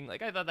ship thing.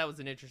 Like, I thought that was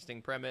an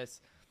interesting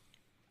premise.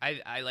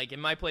 I like,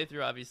 in my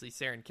playthrough, obviously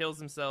Saren kills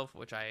himself,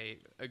 which I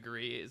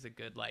agree is a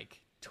good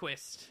like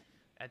twist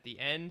at the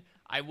end.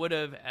 I would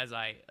have, as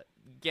I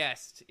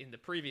guessed in the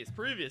previous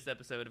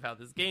episode of how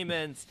this game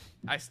ends,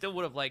 I still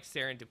would have liked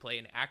Saren to play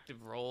an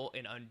active role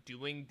in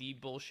undoing the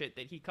bullshit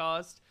that he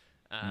caused.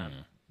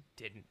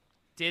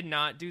 Did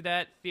not do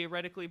that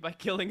theoretically by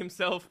killing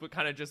himself, but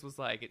kind of just was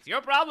like, it's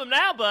your problem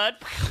now, bud.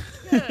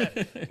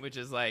 Which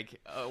is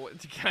like,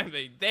 kind of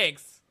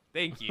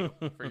thank you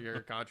for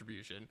your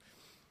contribution.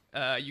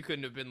 You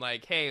couldn't have been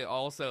like, hey,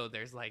 also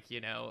there's like,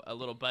 a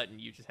little button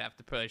you just have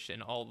to push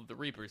and all of the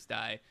Reapers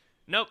die.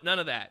 Nope, none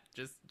of that.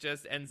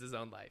 Just ends his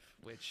own life,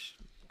 which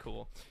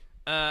cool.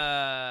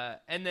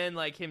 And then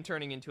like him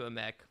turning into a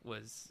mech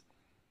was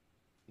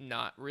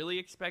not really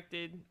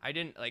expected. I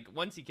didn't like,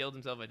 once he killed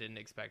himself, I didn't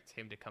expect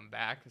him to come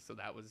back. So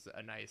that was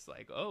a nice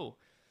like, oh,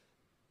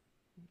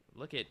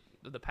 look at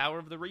the power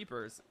of the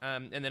Reapers.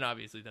 And then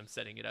obviously them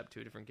setting it up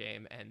to a different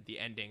game, and the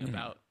ending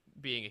about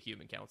being a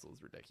human council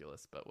is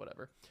ridiculous, but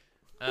whatever.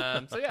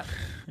 So yeah,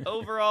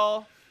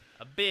 overall,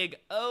 a big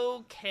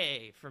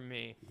okay from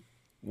me.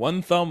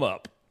 1 thumb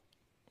up.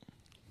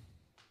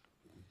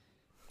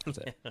 That's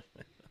it.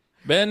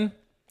 Ben,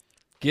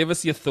 give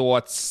us your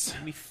thoughts.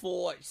 Me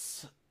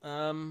thoughts.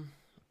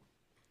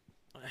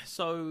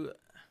 So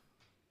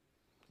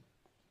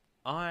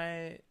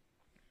I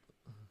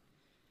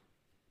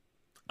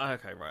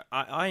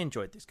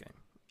enjoyed this game.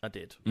 I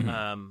did.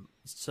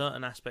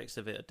 Certain aspects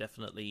of it are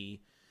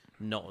definitely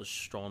not as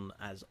strong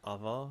as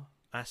other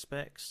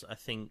aspects. I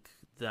think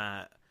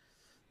that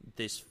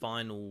this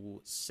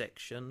final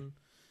section,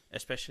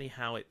 especially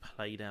how it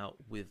played out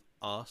with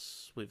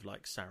us, with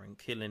like Saren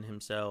killing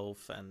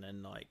himself, and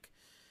then like,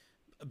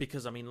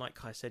 because I mean, like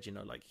Kai said,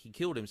 like he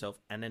killed himself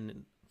and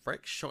then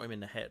Rex shot him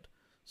in the head.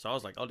 So I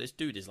was like, oh, this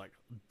dude is like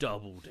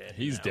double dead.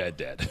 He's now.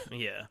 dead.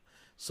 Yeah.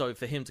 So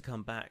for him to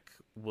come back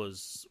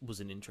was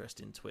an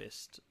interesting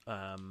twist.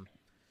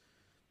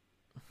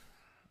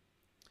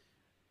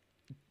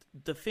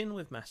 The thing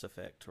with Mass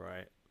Effect,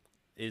 right,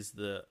 is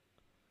that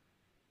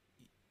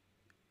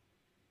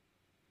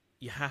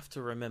you have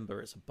to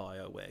remember it's a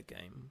BioWare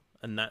game,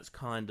 and that's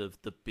kind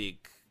of the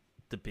big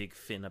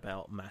thing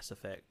about Mass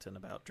Effect and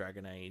about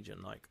Dragon Age,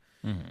 and like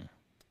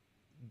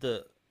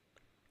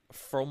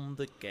from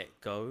the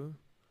get-go,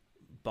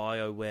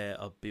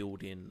 BioWare are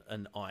building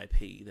an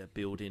IP. They're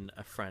building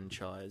a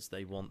franchise.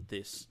 They want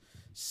this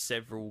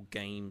several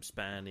game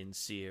spanning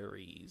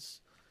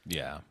series.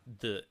 Yeah.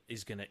 That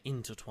is going to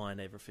intertwine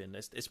everything.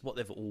 It's what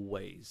they've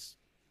always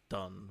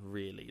done,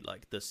 really.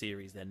 Like, the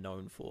series they're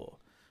known for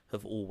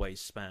have always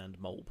spanned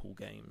multiple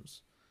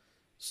games.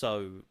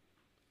 So,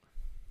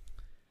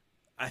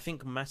 I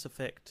think Mass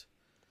Effect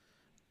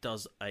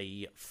does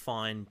a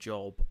fine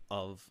job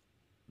of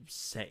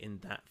setting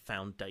that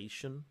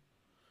foundation.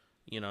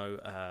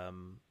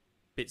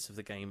 Bits of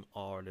the game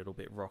are a little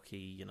bit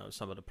rocky.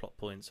 Some of the plot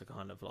points are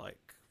kind of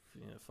like,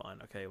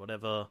 fine, okay,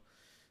 whatever.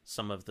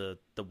 Some of the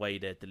way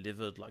they're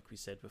delivered, like we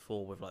said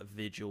before, with like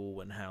Vigil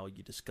and how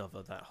you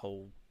discover that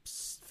whole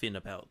thing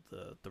about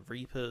the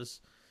Reapers,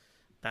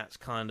 that's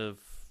kind of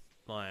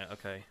like,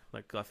 okay,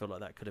 like I feel like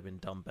that could have been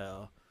done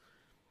better.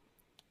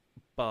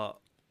 But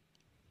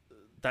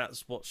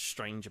that's what's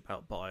strange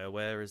about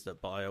BioWare, is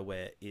that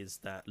BioWare is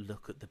that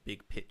look at the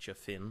big picture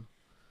thing.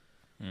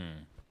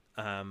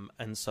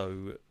 And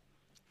so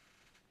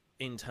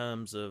in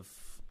terms of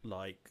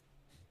like,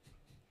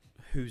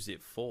 who's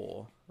it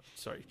for?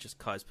 Sorry, just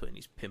Kai's putting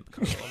his pimp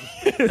coat on.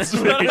 It's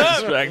very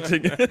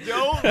distracting.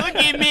 Don't look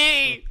at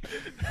me!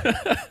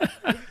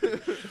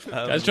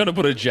 Guy's trying to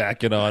put a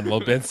jacket on while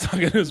Ben's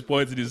talking to his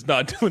points, and he's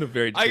not doing a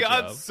very good job.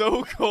 I got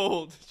so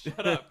cold.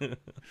 Shut up.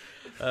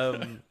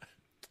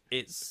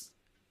 It's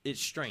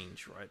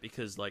strange, right?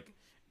 Because like,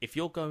 if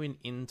you're going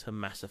into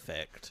Mass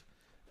Effect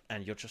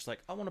and you're just like,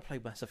 I want to play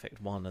Mass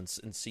Effect 1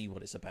 and see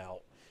what it's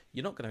about,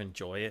 you're not going to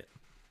enjoy it,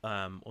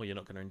 or you're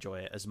not going to enjoy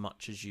it as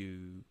much as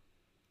you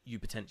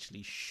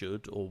potentially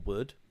should or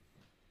would.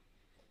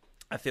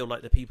 I feel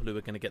like the people who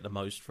are going to get the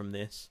most from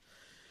this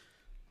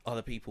are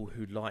the people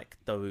who like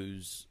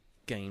those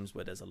games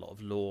where there's a lot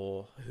of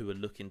lore, who are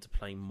looking to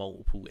play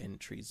multiple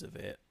entries of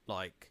it.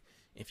 Like,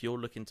 if you're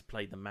looking to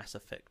play the Mass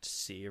Effect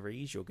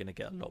series, you're going to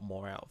get a lot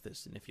more out of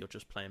this than if you're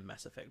just playing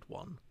Mass Effect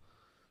 1.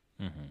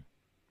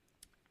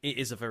 It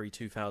is a very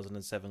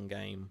 2007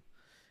 game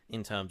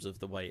in terms of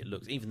the way it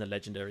looks. Even the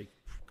Legendary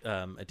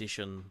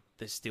edition,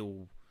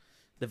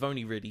 they've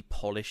only really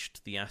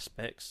polished the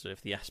aspects. So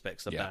if the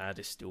aspects are bad,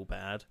 it's still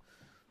bad.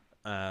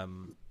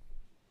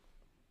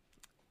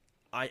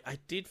 I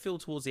did feel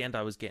towards the end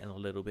I was getting a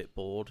little bit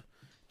bored,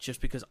 just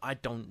because I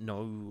don't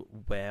know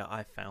where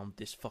I found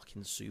this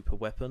fucking super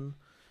weapon,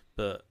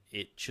 but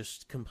it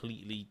just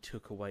completely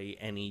took away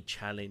any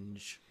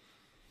challenge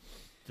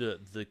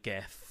that the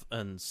Geth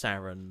and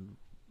Saren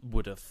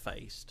would have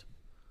faced.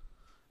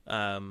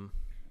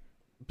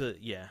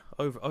 But yeah,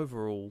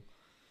 overall,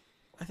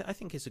 I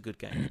think it's a good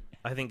game.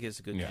 I think it's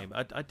a good game.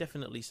 I'd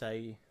definitely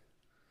say,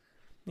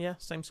 yeah,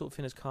 same sort of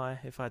thing as Kai.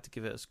 If I had to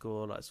give it a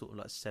score, like sort of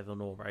like 7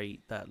 or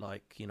 8, that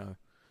like, you know,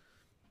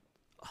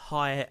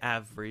 high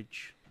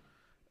average.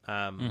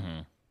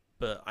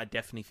 But I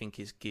definitely think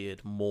it's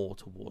geared more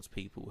towards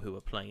people who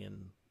are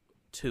playing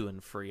 2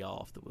 and 3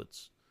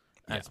 afterwards,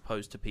 as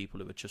opposed to people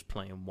who are just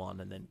playing 1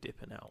 and then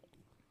dipping out.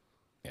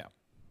 Yeah.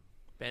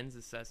 Ben's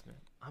assessment: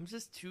 I'm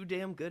just too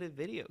damn good at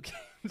video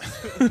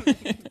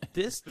games.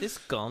 This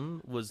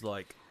gun was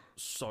like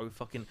so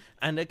fucking,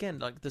 and again,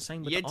 like the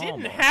same with You the didn't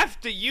armor. have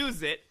to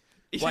use it.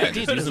 Well, I did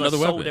Just because I another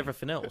sold weapon.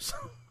 everything else.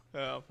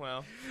 Oh,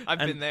 well, I've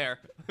been there.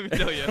 Let me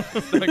tell you,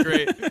 it's not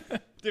great.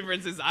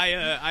 Difference is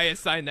I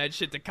assigned that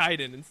shit to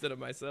Kaiden instead of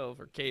myself,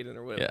 or Kaden,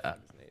 or whatever Yeah.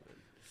 his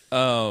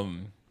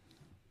name is.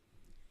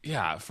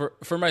 Yeah,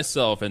 for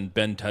myself, and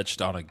Ben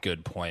touched on a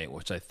good point,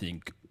 which I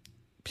think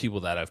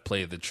people that have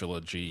played the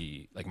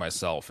trilogy, like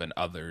myself and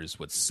others,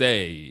 would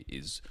say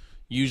is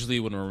usually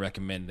when we're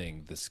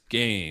recommending this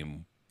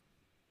game,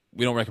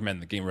 we don't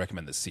recommend the game, we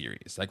recommend the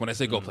series. Like when I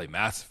say go play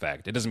Mass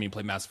Effect, it doesn't mean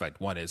play Mass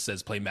Effect 1. It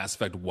says play Mass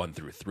Effect 1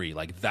 through 3.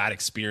 Like that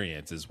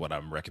experience is what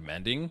I'm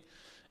recommending,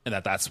 and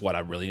that's what I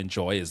really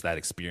enjoy, is that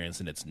experience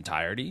in its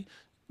entirety.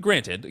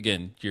 Granted,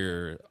 again,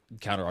 your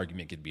counter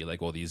argument could be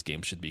like, well, these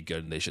games should be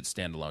good and they should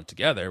stand alone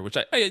together, which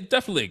I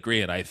definitely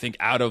agree. And I think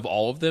out of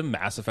all of them,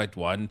 Mass Effect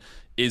 1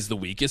 is the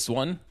weakest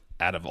one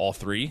out of all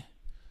 3.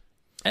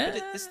 But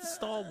it's the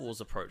Star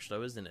Wars approach,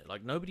 though, isn't it?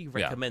 Like nobody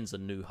recommends A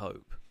New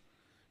Hope.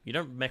 You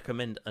don't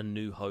recommend A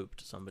New Hope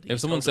to somebody.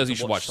 If someone says you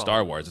should watch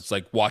Star Wars, it's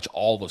like watch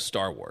all of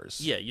Star Wars.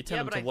 Yeah, you tell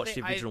them but to I watch the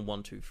think original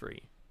 1, 2,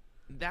 3.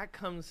 That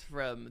comes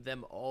from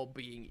them all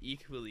being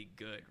equally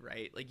good,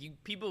 right? Like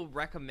people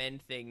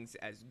recommend things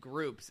as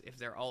groups if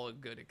they're all a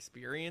good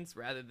experience,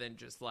 rather than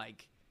just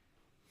like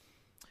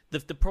The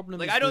problem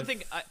like is I don't with-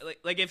 think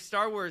like if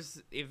Star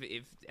Wars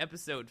if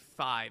Episode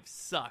 5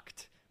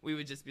 sucked, we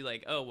would just be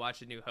like, oh,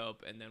 watch A New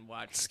Hope and then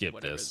watch Skip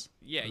whatever. this.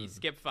 Yeah, you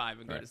skip 5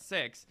 and go Right. to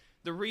 6.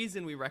 The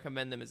reason we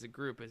recommend them as a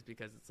group is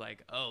because it's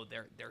like, oh,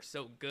 they're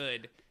so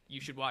good, you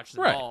should watch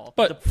them Right. all.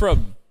 But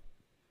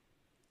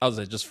I was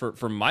like, just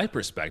from my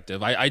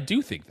perspective, I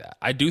do think that.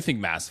 I do think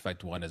Mass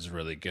Effect 1 is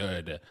really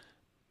good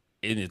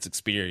in its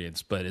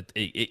experience, but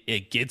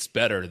it gets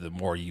better the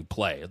more you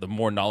play. The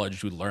more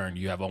knowledge you learn,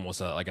 you have almost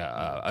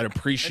an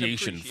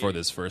appreciation for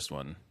this first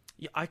one.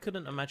 Yeah, I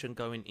couldn't imagine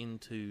going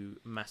into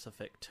Mass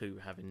Effect 2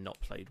 having not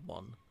played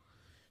 1.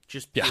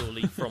 Just Yeah.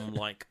 purely from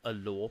like a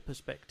lore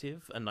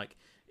perspective, and like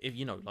if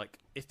you know, like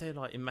if they're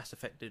like in Mass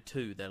Effect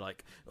 2, they're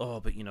like, oh,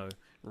 but you know,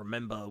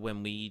 remember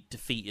when we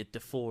defeated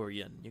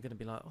Deforian? You're gonna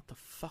be like, what the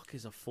fuck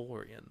is a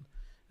Forian?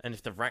 And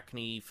if the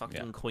Rachni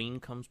fucking queen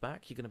comes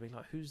back, you're gonna be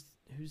like, who's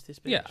this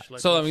bitch? Yeah. Like,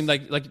 So I what's- mean,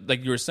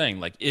 like you were saying,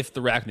 like if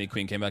the Rachni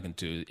Queen came back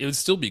into it would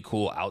still be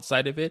cool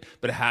outside of it,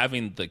 but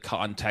having the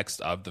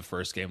context of the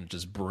first game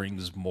just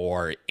brings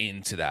more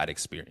into that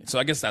experience. So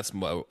I guess that's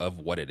more of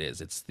what it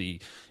is.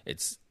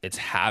 It's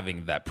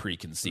having that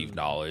preconceived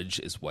knowledge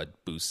is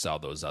what boosts all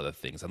those other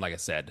things. And like I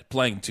said,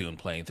 playing 2 and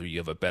playing 3, you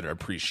have a better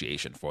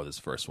appreciation for this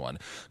first one,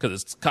 because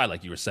it's kind of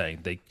like you were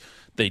saying,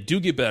 they do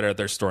get better at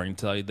their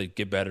storytelling. They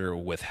get better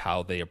with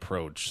how they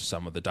approach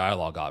some of the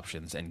dialogue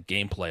options and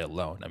gameplay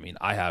alone. I mean,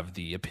 I have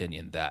the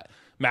opinion that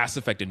Mass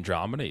Effect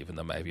Andromeda, even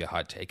though it might be a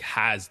hot take,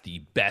 has the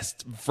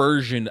best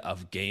version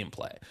of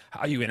gameplay.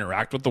 How you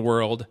interact with the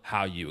world,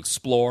 how you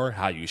explore,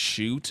 how you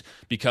shoot,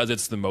 because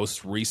it's the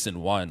most recent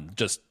one,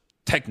 just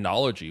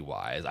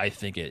technology-wise, I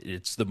think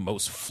it's the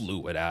most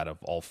fluid out of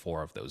all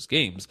 4 of those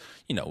games.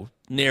 You know,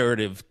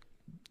 narrative,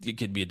 it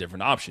could be a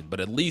different option, but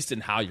at least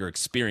in how you're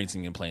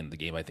experiencing and playing the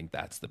game, I think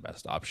that's the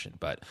best option.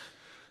 But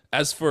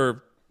as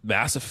for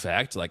Mass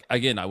Effect, like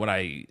again, when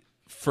I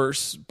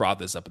first brought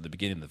this up at the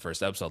beginning of the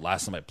first episode,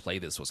 last time I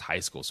played this was high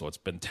school, so it's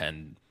been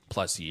 10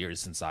 plus years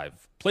since I've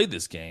played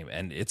this game,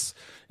 and it's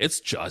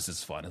just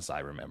as fun as I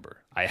remember.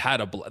 I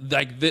had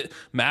like the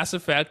Mass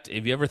Effect.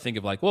 If you ever think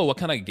of like, well, what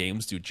kind of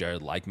games do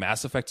Jared like?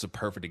 Mass Effect's a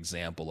perfect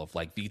example of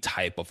like the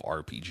type of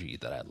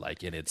RPG that I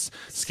like, and its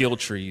skill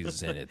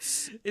trees and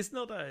its it's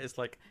not that. It's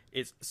like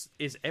it's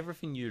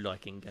everything you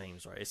like in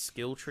games, right? It's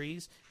skill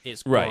trees,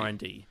 it's Right.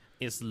 grindy,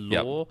 it's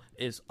lore,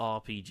 it's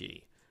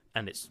RPG,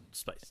 and it's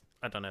space.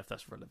 I don't know if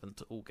that's relevant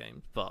to all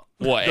games, but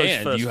well, those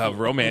and first you have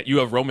four- romance. You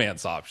have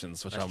romance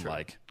options, which I'm true.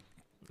 like.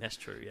 That's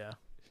true, yeah.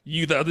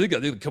 You got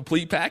the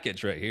complete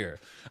package right here.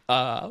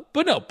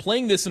 But no,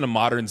 playing this in a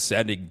modern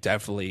setting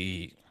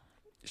definitely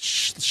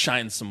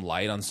shines some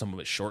light on some of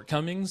its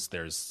shortcomings.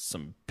 There's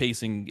some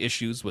pacing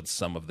issues with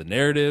some of the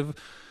narrative.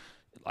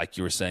 like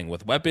you were saying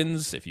with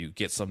weapons, if you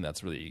get something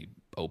that's really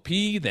OP,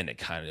 then it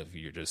kind of,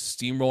 you're just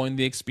steamrolling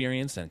the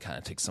experience and kind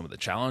of takes some of the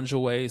challenge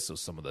away. So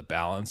some of the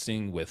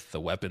balancing with the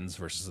weapons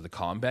versus the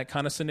combat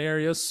kind of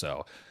scenarios.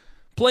 So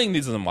playing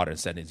these in the modern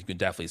settings, you can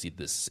definitely see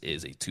this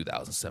is a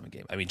 2007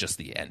 game. I mean, just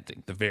the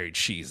ending, the very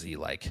cheesy,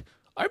 like,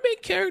 our main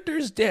character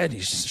is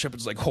dead.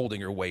 Shepard's like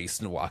holding her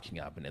waist and walking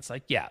up, and it's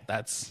like, yeah,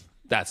 that's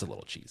a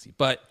little cheesy.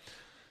 But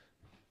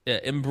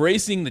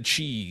embracing the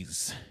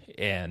cheese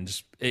and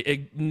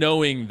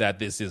knowing that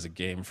this is a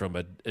game from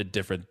a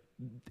different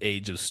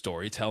age of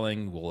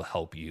storytelling will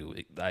help you,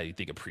 I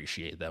think,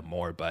 appreciate them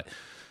more. But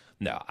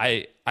no,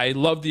 I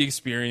love the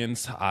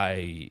experience.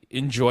 I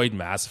enjoyed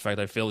Mass Effect.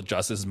 I feel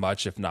just as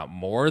much, if not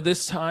more,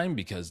 this time,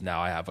 because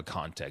now I have a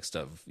context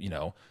of,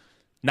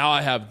 now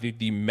I have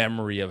the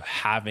memory of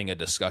having a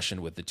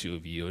discussion with the two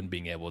of you and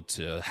being able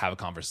to have a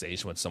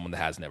conversation with someone that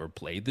has never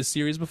played this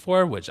series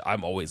before, which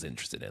I'm always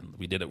interested in.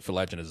 We did it for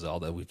Legend of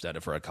Zelda. We've done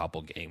it for a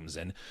couple games,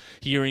 and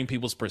hearing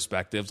people's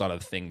perspectives on a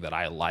thing that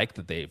I like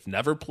that they've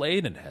never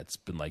played and it's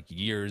been like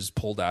years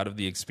pulled out of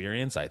the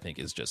experience, I think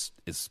is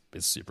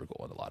super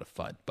cool and a lot of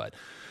fun. But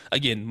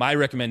again, my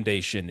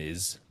recommendation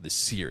is the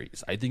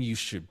series. I think you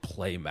should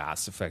play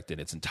Mass Effect in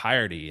its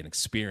entirety and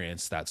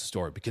experience that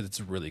story, because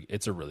it's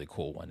a really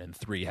cool one. And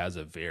 3 has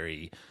a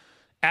very,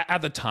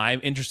 at the time,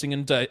 interesting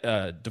and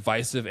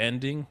divisive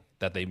ending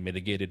that they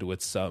mitigated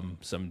with some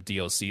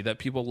DLC that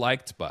people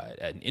liked, but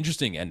an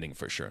interesting ending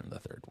for sure in the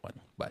third one.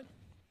 But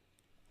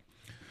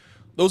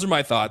those are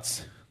my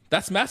thoughts.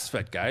 That's Mass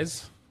Effect,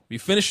 guys. We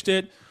finished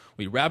it.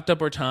 We wrapped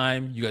up our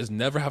time. You guys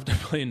never have to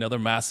play another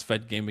Mass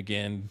Effect game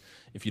again.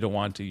 If you don't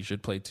want to, you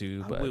should play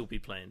 2. But I will be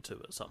playing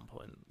 2 at some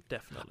point,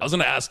 definitely. I was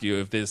going to ask you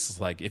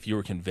if you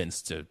were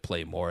convinced to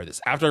play more of this.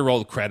 After I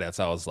rolled credits,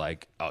 I was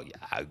like, oh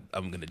yeah,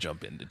 I'm going to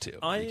jump into 2.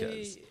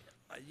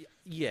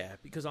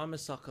 Because I'm a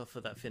sucker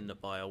for that thing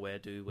that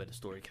BioWare do, where the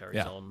story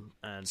carries on,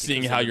 and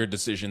seeing how your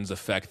decisions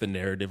affect the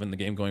narrative in the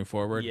game going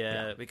forward.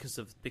 Yeah, because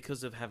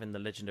of having the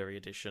Legendary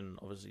Edition,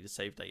 obviously the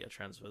save data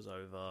transfers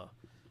over.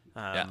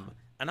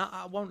 And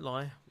I won't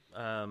lie.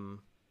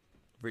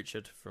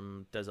 Richard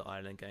from Desert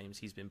Island Games,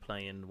 he's been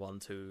playing 1,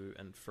 2,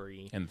 and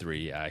 3. And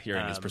 3,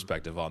 hearing his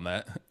perspective on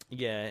that.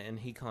 Yeah, and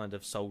he kind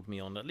of sold me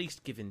on at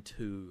least giving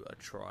 2 a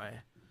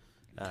try.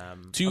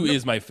 2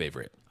 is my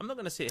favorite. I'm not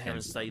going to sit here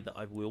and say that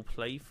I will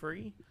play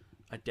 3.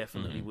 I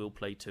definitely will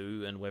play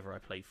 2, and whether I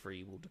play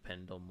 3 will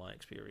depend on my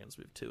experience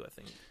with 2, I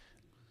think.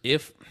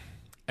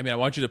 I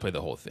want you to play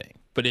the whole thing,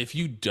 but if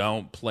you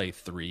don't play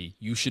 3,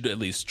 you should at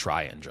least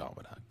try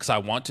Andromeda, because I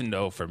want to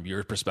know from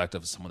your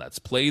perspective, someone that's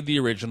played the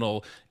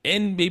original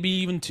and maybe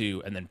even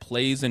 2, and then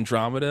plays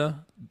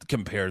Andromeda,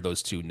 compare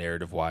those two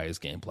narrative-wise,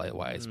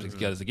 gameplay-wise,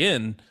 because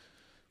again,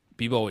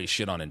 people always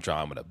shit on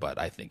Andromeda, but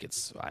I think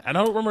I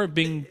don't remember it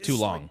being too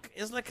long.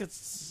 It's like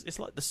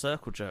the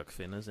circle jerk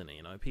thing, isn't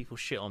it? People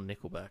shit on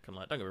Nickelback, and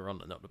don't get me wrong,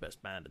 they're not the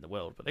best band in the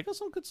world, but they got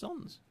some good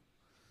songs.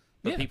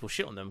 But people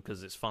shit on them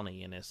because it's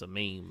funny and it's a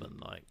meme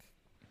and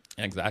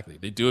Exactly.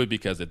 They do it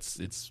because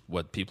it's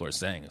what people are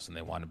saying, and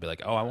they want to be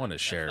like, oh, I want to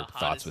share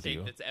thoughts with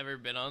you. That's ever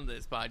been on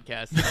this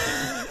podcast.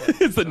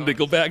 It's a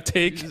Nickelback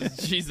take.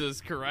 Jesus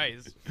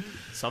Christ.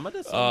 Some of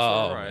the songs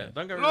are alright.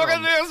 Don't get me wrong. Look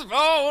at this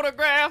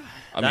photograph.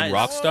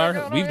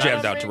 Rockstar. We've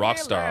jammed out to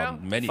Rockstar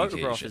on many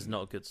Photograph occasions. is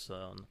not a good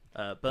song.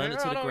 Burn It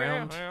to the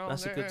Ground.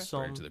 That's a good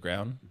song. Burn It to the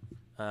Ground.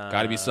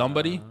 Gotta Be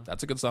Somebody.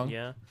 That's a good song.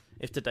 Yeah.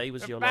 If Today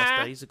Was Your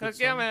Last Day is a good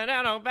song.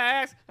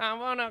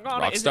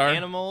 Rockstar. Is it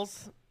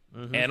Animals?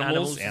 Mm-hmm.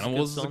 Animals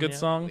is a good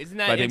song. Isn't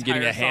that About him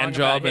getting a hand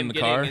job in the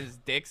car? His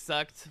dick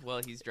sucked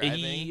while he's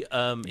driving.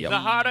 The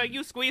harder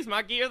you squeeze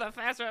my gear, the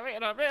faster.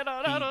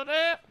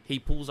 He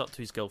pulls up to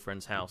his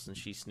girlfriend's house and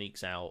she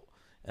sneaks out.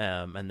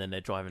 And then they're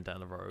driving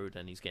down the road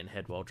and he's getting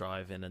head while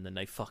driving, and then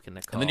they fuck in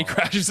the car. And then he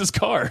crashes his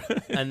car.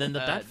 And then the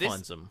dad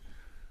finds him.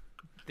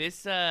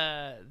 This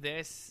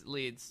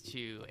leads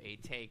to a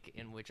take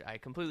in which I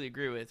completely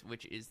agree with,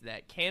 which is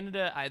that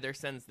Canada either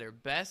sends their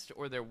best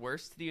or their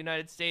worst to the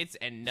United States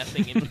and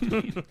nothing in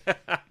between.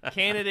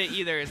 Canada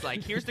either is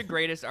like, here's the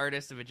greatest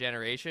artist of a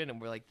generation, and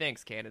we're like,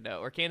 thanks, Canada.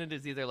 Or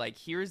Canada's either like,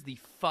 here's the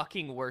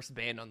fucking worst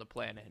band on the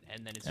planet,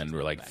 and then it's just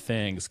we're like, back.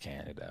 thanks,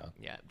 Canada.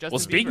 Yeah. Well,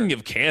 speaking Bieber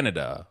of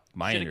Canada,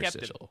 my should've kept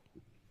interstitial.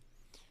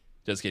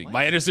 Just kidding.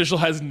 My interstitial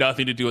has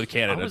nothing to do with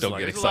Canada. Don't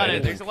get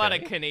excited. There's a lot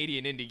of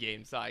Canadian indie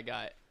games, so I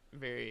got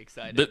very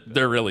excited.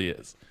 There really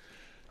is.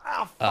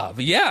 But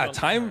yeah,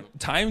 time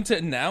to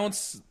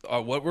announce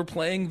what we're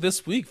playing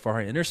this week for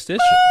our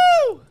interstitial.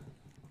 Woo!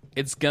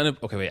 It's gonna.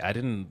 Okay, wait. I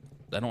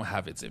don't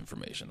have its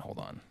information. Hold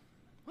on.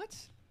 What?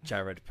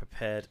 Jared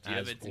prepared Do you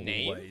have as its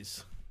name?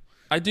 always.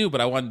 I do,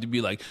 but I wanted to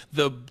be like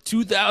the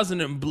 2000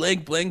 and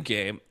blank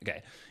game.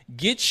 Okay.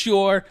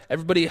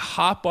 Everybody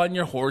hop on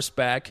your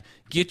horseback,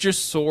 get your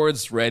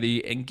swords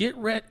ready, and get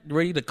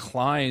ready to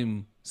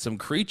climb some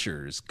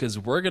creatures, because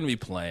we're going to be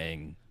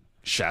playing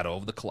Shadow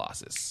of the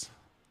Colossus.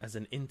 As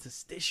an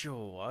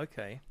interstitial,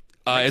 okay.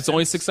 It's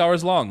only 6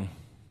 hours long.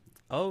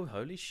 Oh,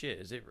 holy shit,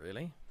 is it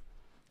really?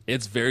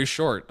 It's very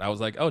short. I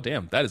was like, oh,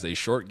 damn, that is a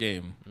short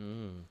game.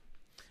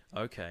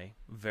 Okay,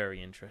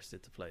 very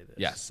interested to play this.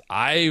 Yes,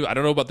 I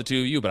don't know about the two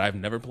of you, but I've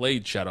never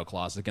played Shadow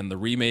Classic, and the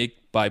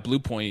remake by Blue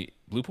Point.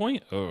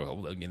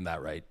 Oh, I'm getting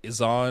that right.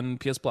 Is on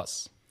PS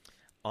Plus.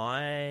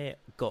 I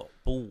got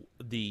bought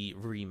the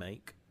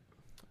remake.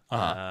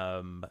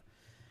 Uh-huh.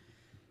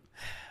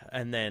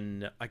 And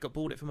then I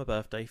bought it for my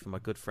birthday for my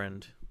good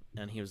friend,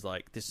 and he was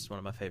like, "This is one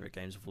of my favorite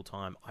games of all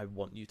time. I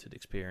want you to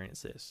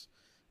experience this."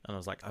 And I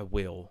was like, "I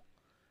will."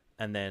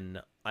 And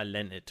then I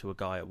lent it to a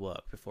guy at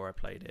work before I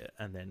played it,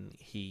 and then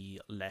he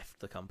left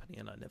the company,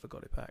 and I never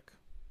got it back.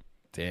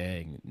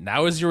 Dang.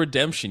 Now is your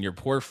redemption. Your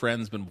poor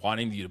friend's been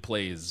wanting you to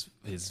play his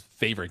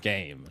favorite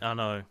game. I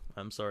know.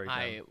 I'm sorry. Dan.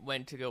 I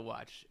went to go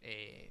watch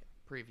a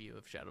preview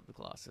of Shadow of the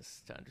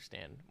Colossus to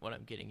understand what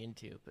I'm getting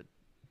into, but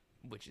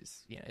which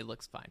is, it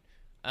looks fine.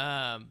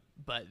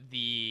 But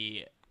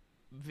the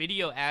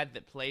video ad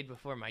that played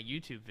before my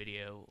YouTube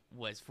video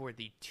was for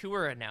the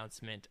tour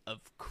announcement of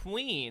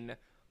Queen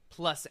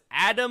plus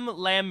Adam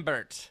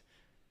Lambert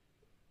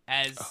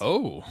as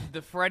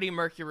the Freddie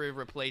Mercury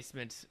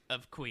replacement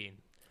of Queen.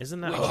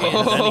 Isn't that Which anyway?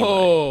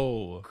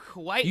 Oh,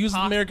 Quite he was the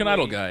American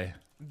possibly Idol guy.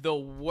 the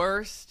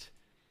worst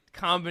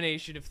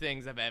combination of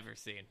things I've ever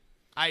seen.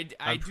 I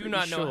do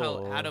not know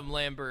how Adam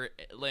Lambert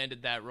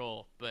landed that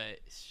role, but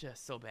it's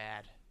just so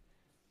bad.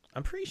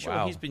 I'm pretty sure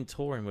Wow. he's been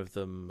touring with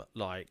them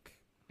like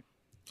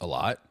A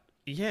lot.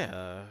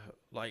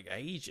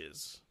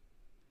 ages.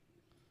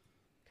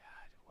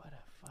 God, what a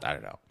fuck. I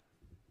don't know.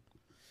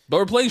 But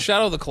we're playing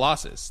Shadow of the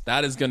Colossus.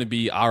 That is going to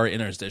be our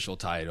interstitial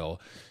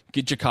title.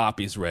 Get your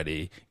copies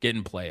ready. Get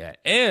and play it.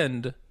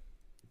 And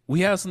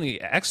we have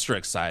something extra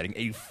exciting.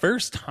 A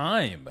first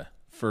time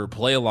for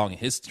Play Along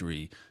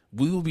history.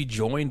 We will be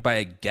joined by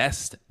a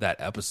guest that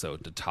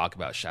episode to talk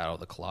about Shadow of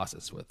the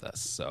Colossus with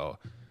us. So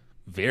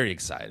very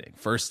exciting.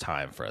 First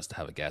time for us to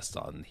have a guest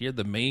on here.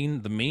 The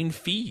main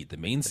feed, the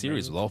main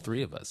series with all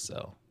three of us.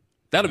 So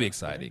that'll be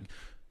exciting.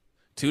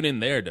 Tune in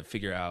there to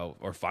figure out,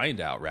 or find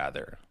out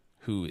rather,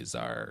 who is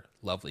our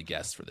lovely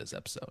guest for this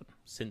episode.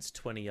 Since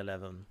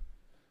 2011.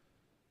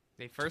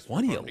 They first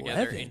performed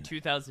together 2011? in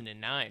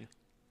 2009.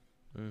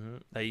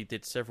 They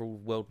did several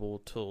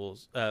worldwide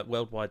tours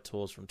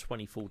from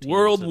 2014.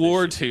 World to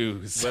War this year.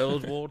 II's.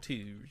 World War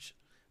II's.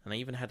 And they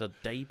even had a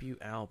debut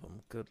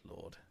album. Good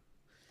lord.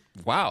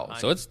 Wow.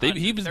 So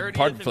he was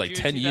part of it for like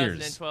 10 years.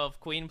 2012,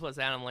 Queen plus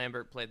Adam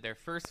Lambert played their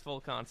first full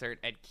concert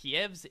at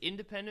Kiev's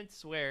Independence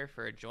Square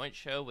for a joint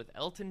show with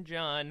Elton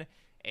John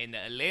and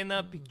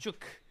Elena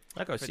Pichuk.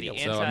 I go For see the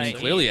it. So, I mean, Anti-AIDS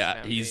clearly he's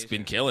Foundation.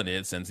 been killing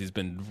it since he's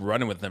been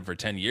running with them for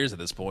 10 years at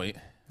this point.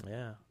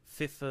 Yeah.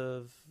 5th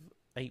of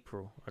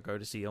April, I go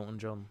to see Elton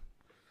John.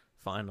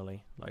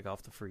 Finally. Like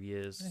after 3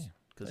 years.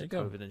 Because there of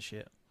you go. COVID and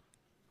shit.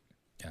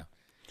 Yeah.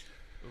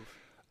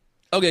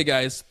 Okay,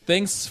 guys,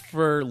 thanks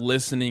for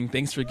listening.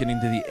 Thanks for getting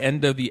to the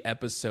end of the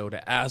episode.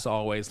 As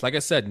always, like I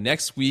said,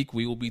 next week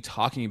we will be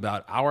talking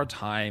about our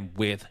time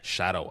with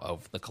Shadow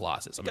of the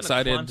Colossus. I'm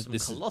excited. Climb some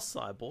This is colossi,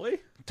 boy.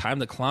 time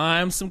to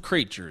climb some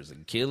creatures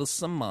and kill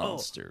some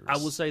monsters. I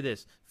will say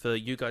this for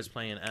you guys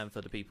playing and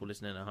for the people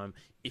listening at home: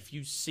 if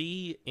you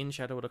see in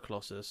Shadow of the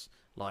Colossus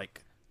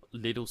like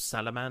little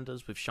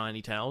salamanders with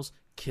shiny tails,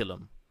 kill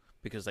them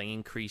because they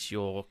increase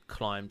your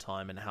climb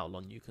time and how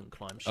long you can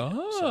climb shit.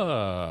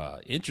 So,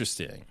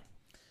 Interesting.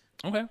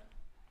 Okay.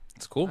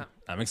 It's cool.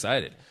 I'm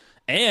excited.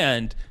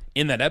 And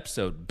in that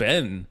episode,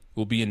 Ben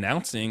will be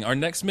announcing our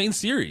next main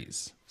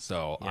series.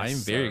 So I'm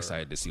very sir.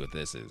 excited to see what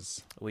this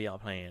is. we are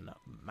playing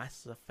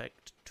Mass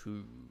Effect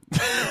 2.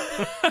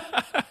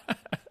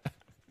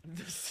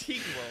 The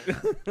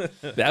sequel.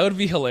 That would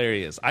be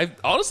hilarious.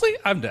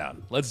 I'm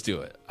down. Let's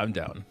do it. I'm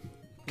down.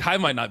 Kai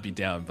might not be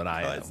down, but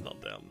I am. It's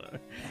not down there.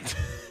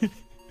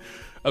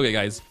 Okay,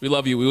 guys, we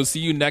love you. We will see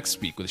you next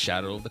week with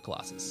Shadow of the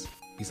Colossus.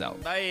 Peace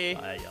out. Bye.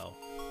 Bye, y'all.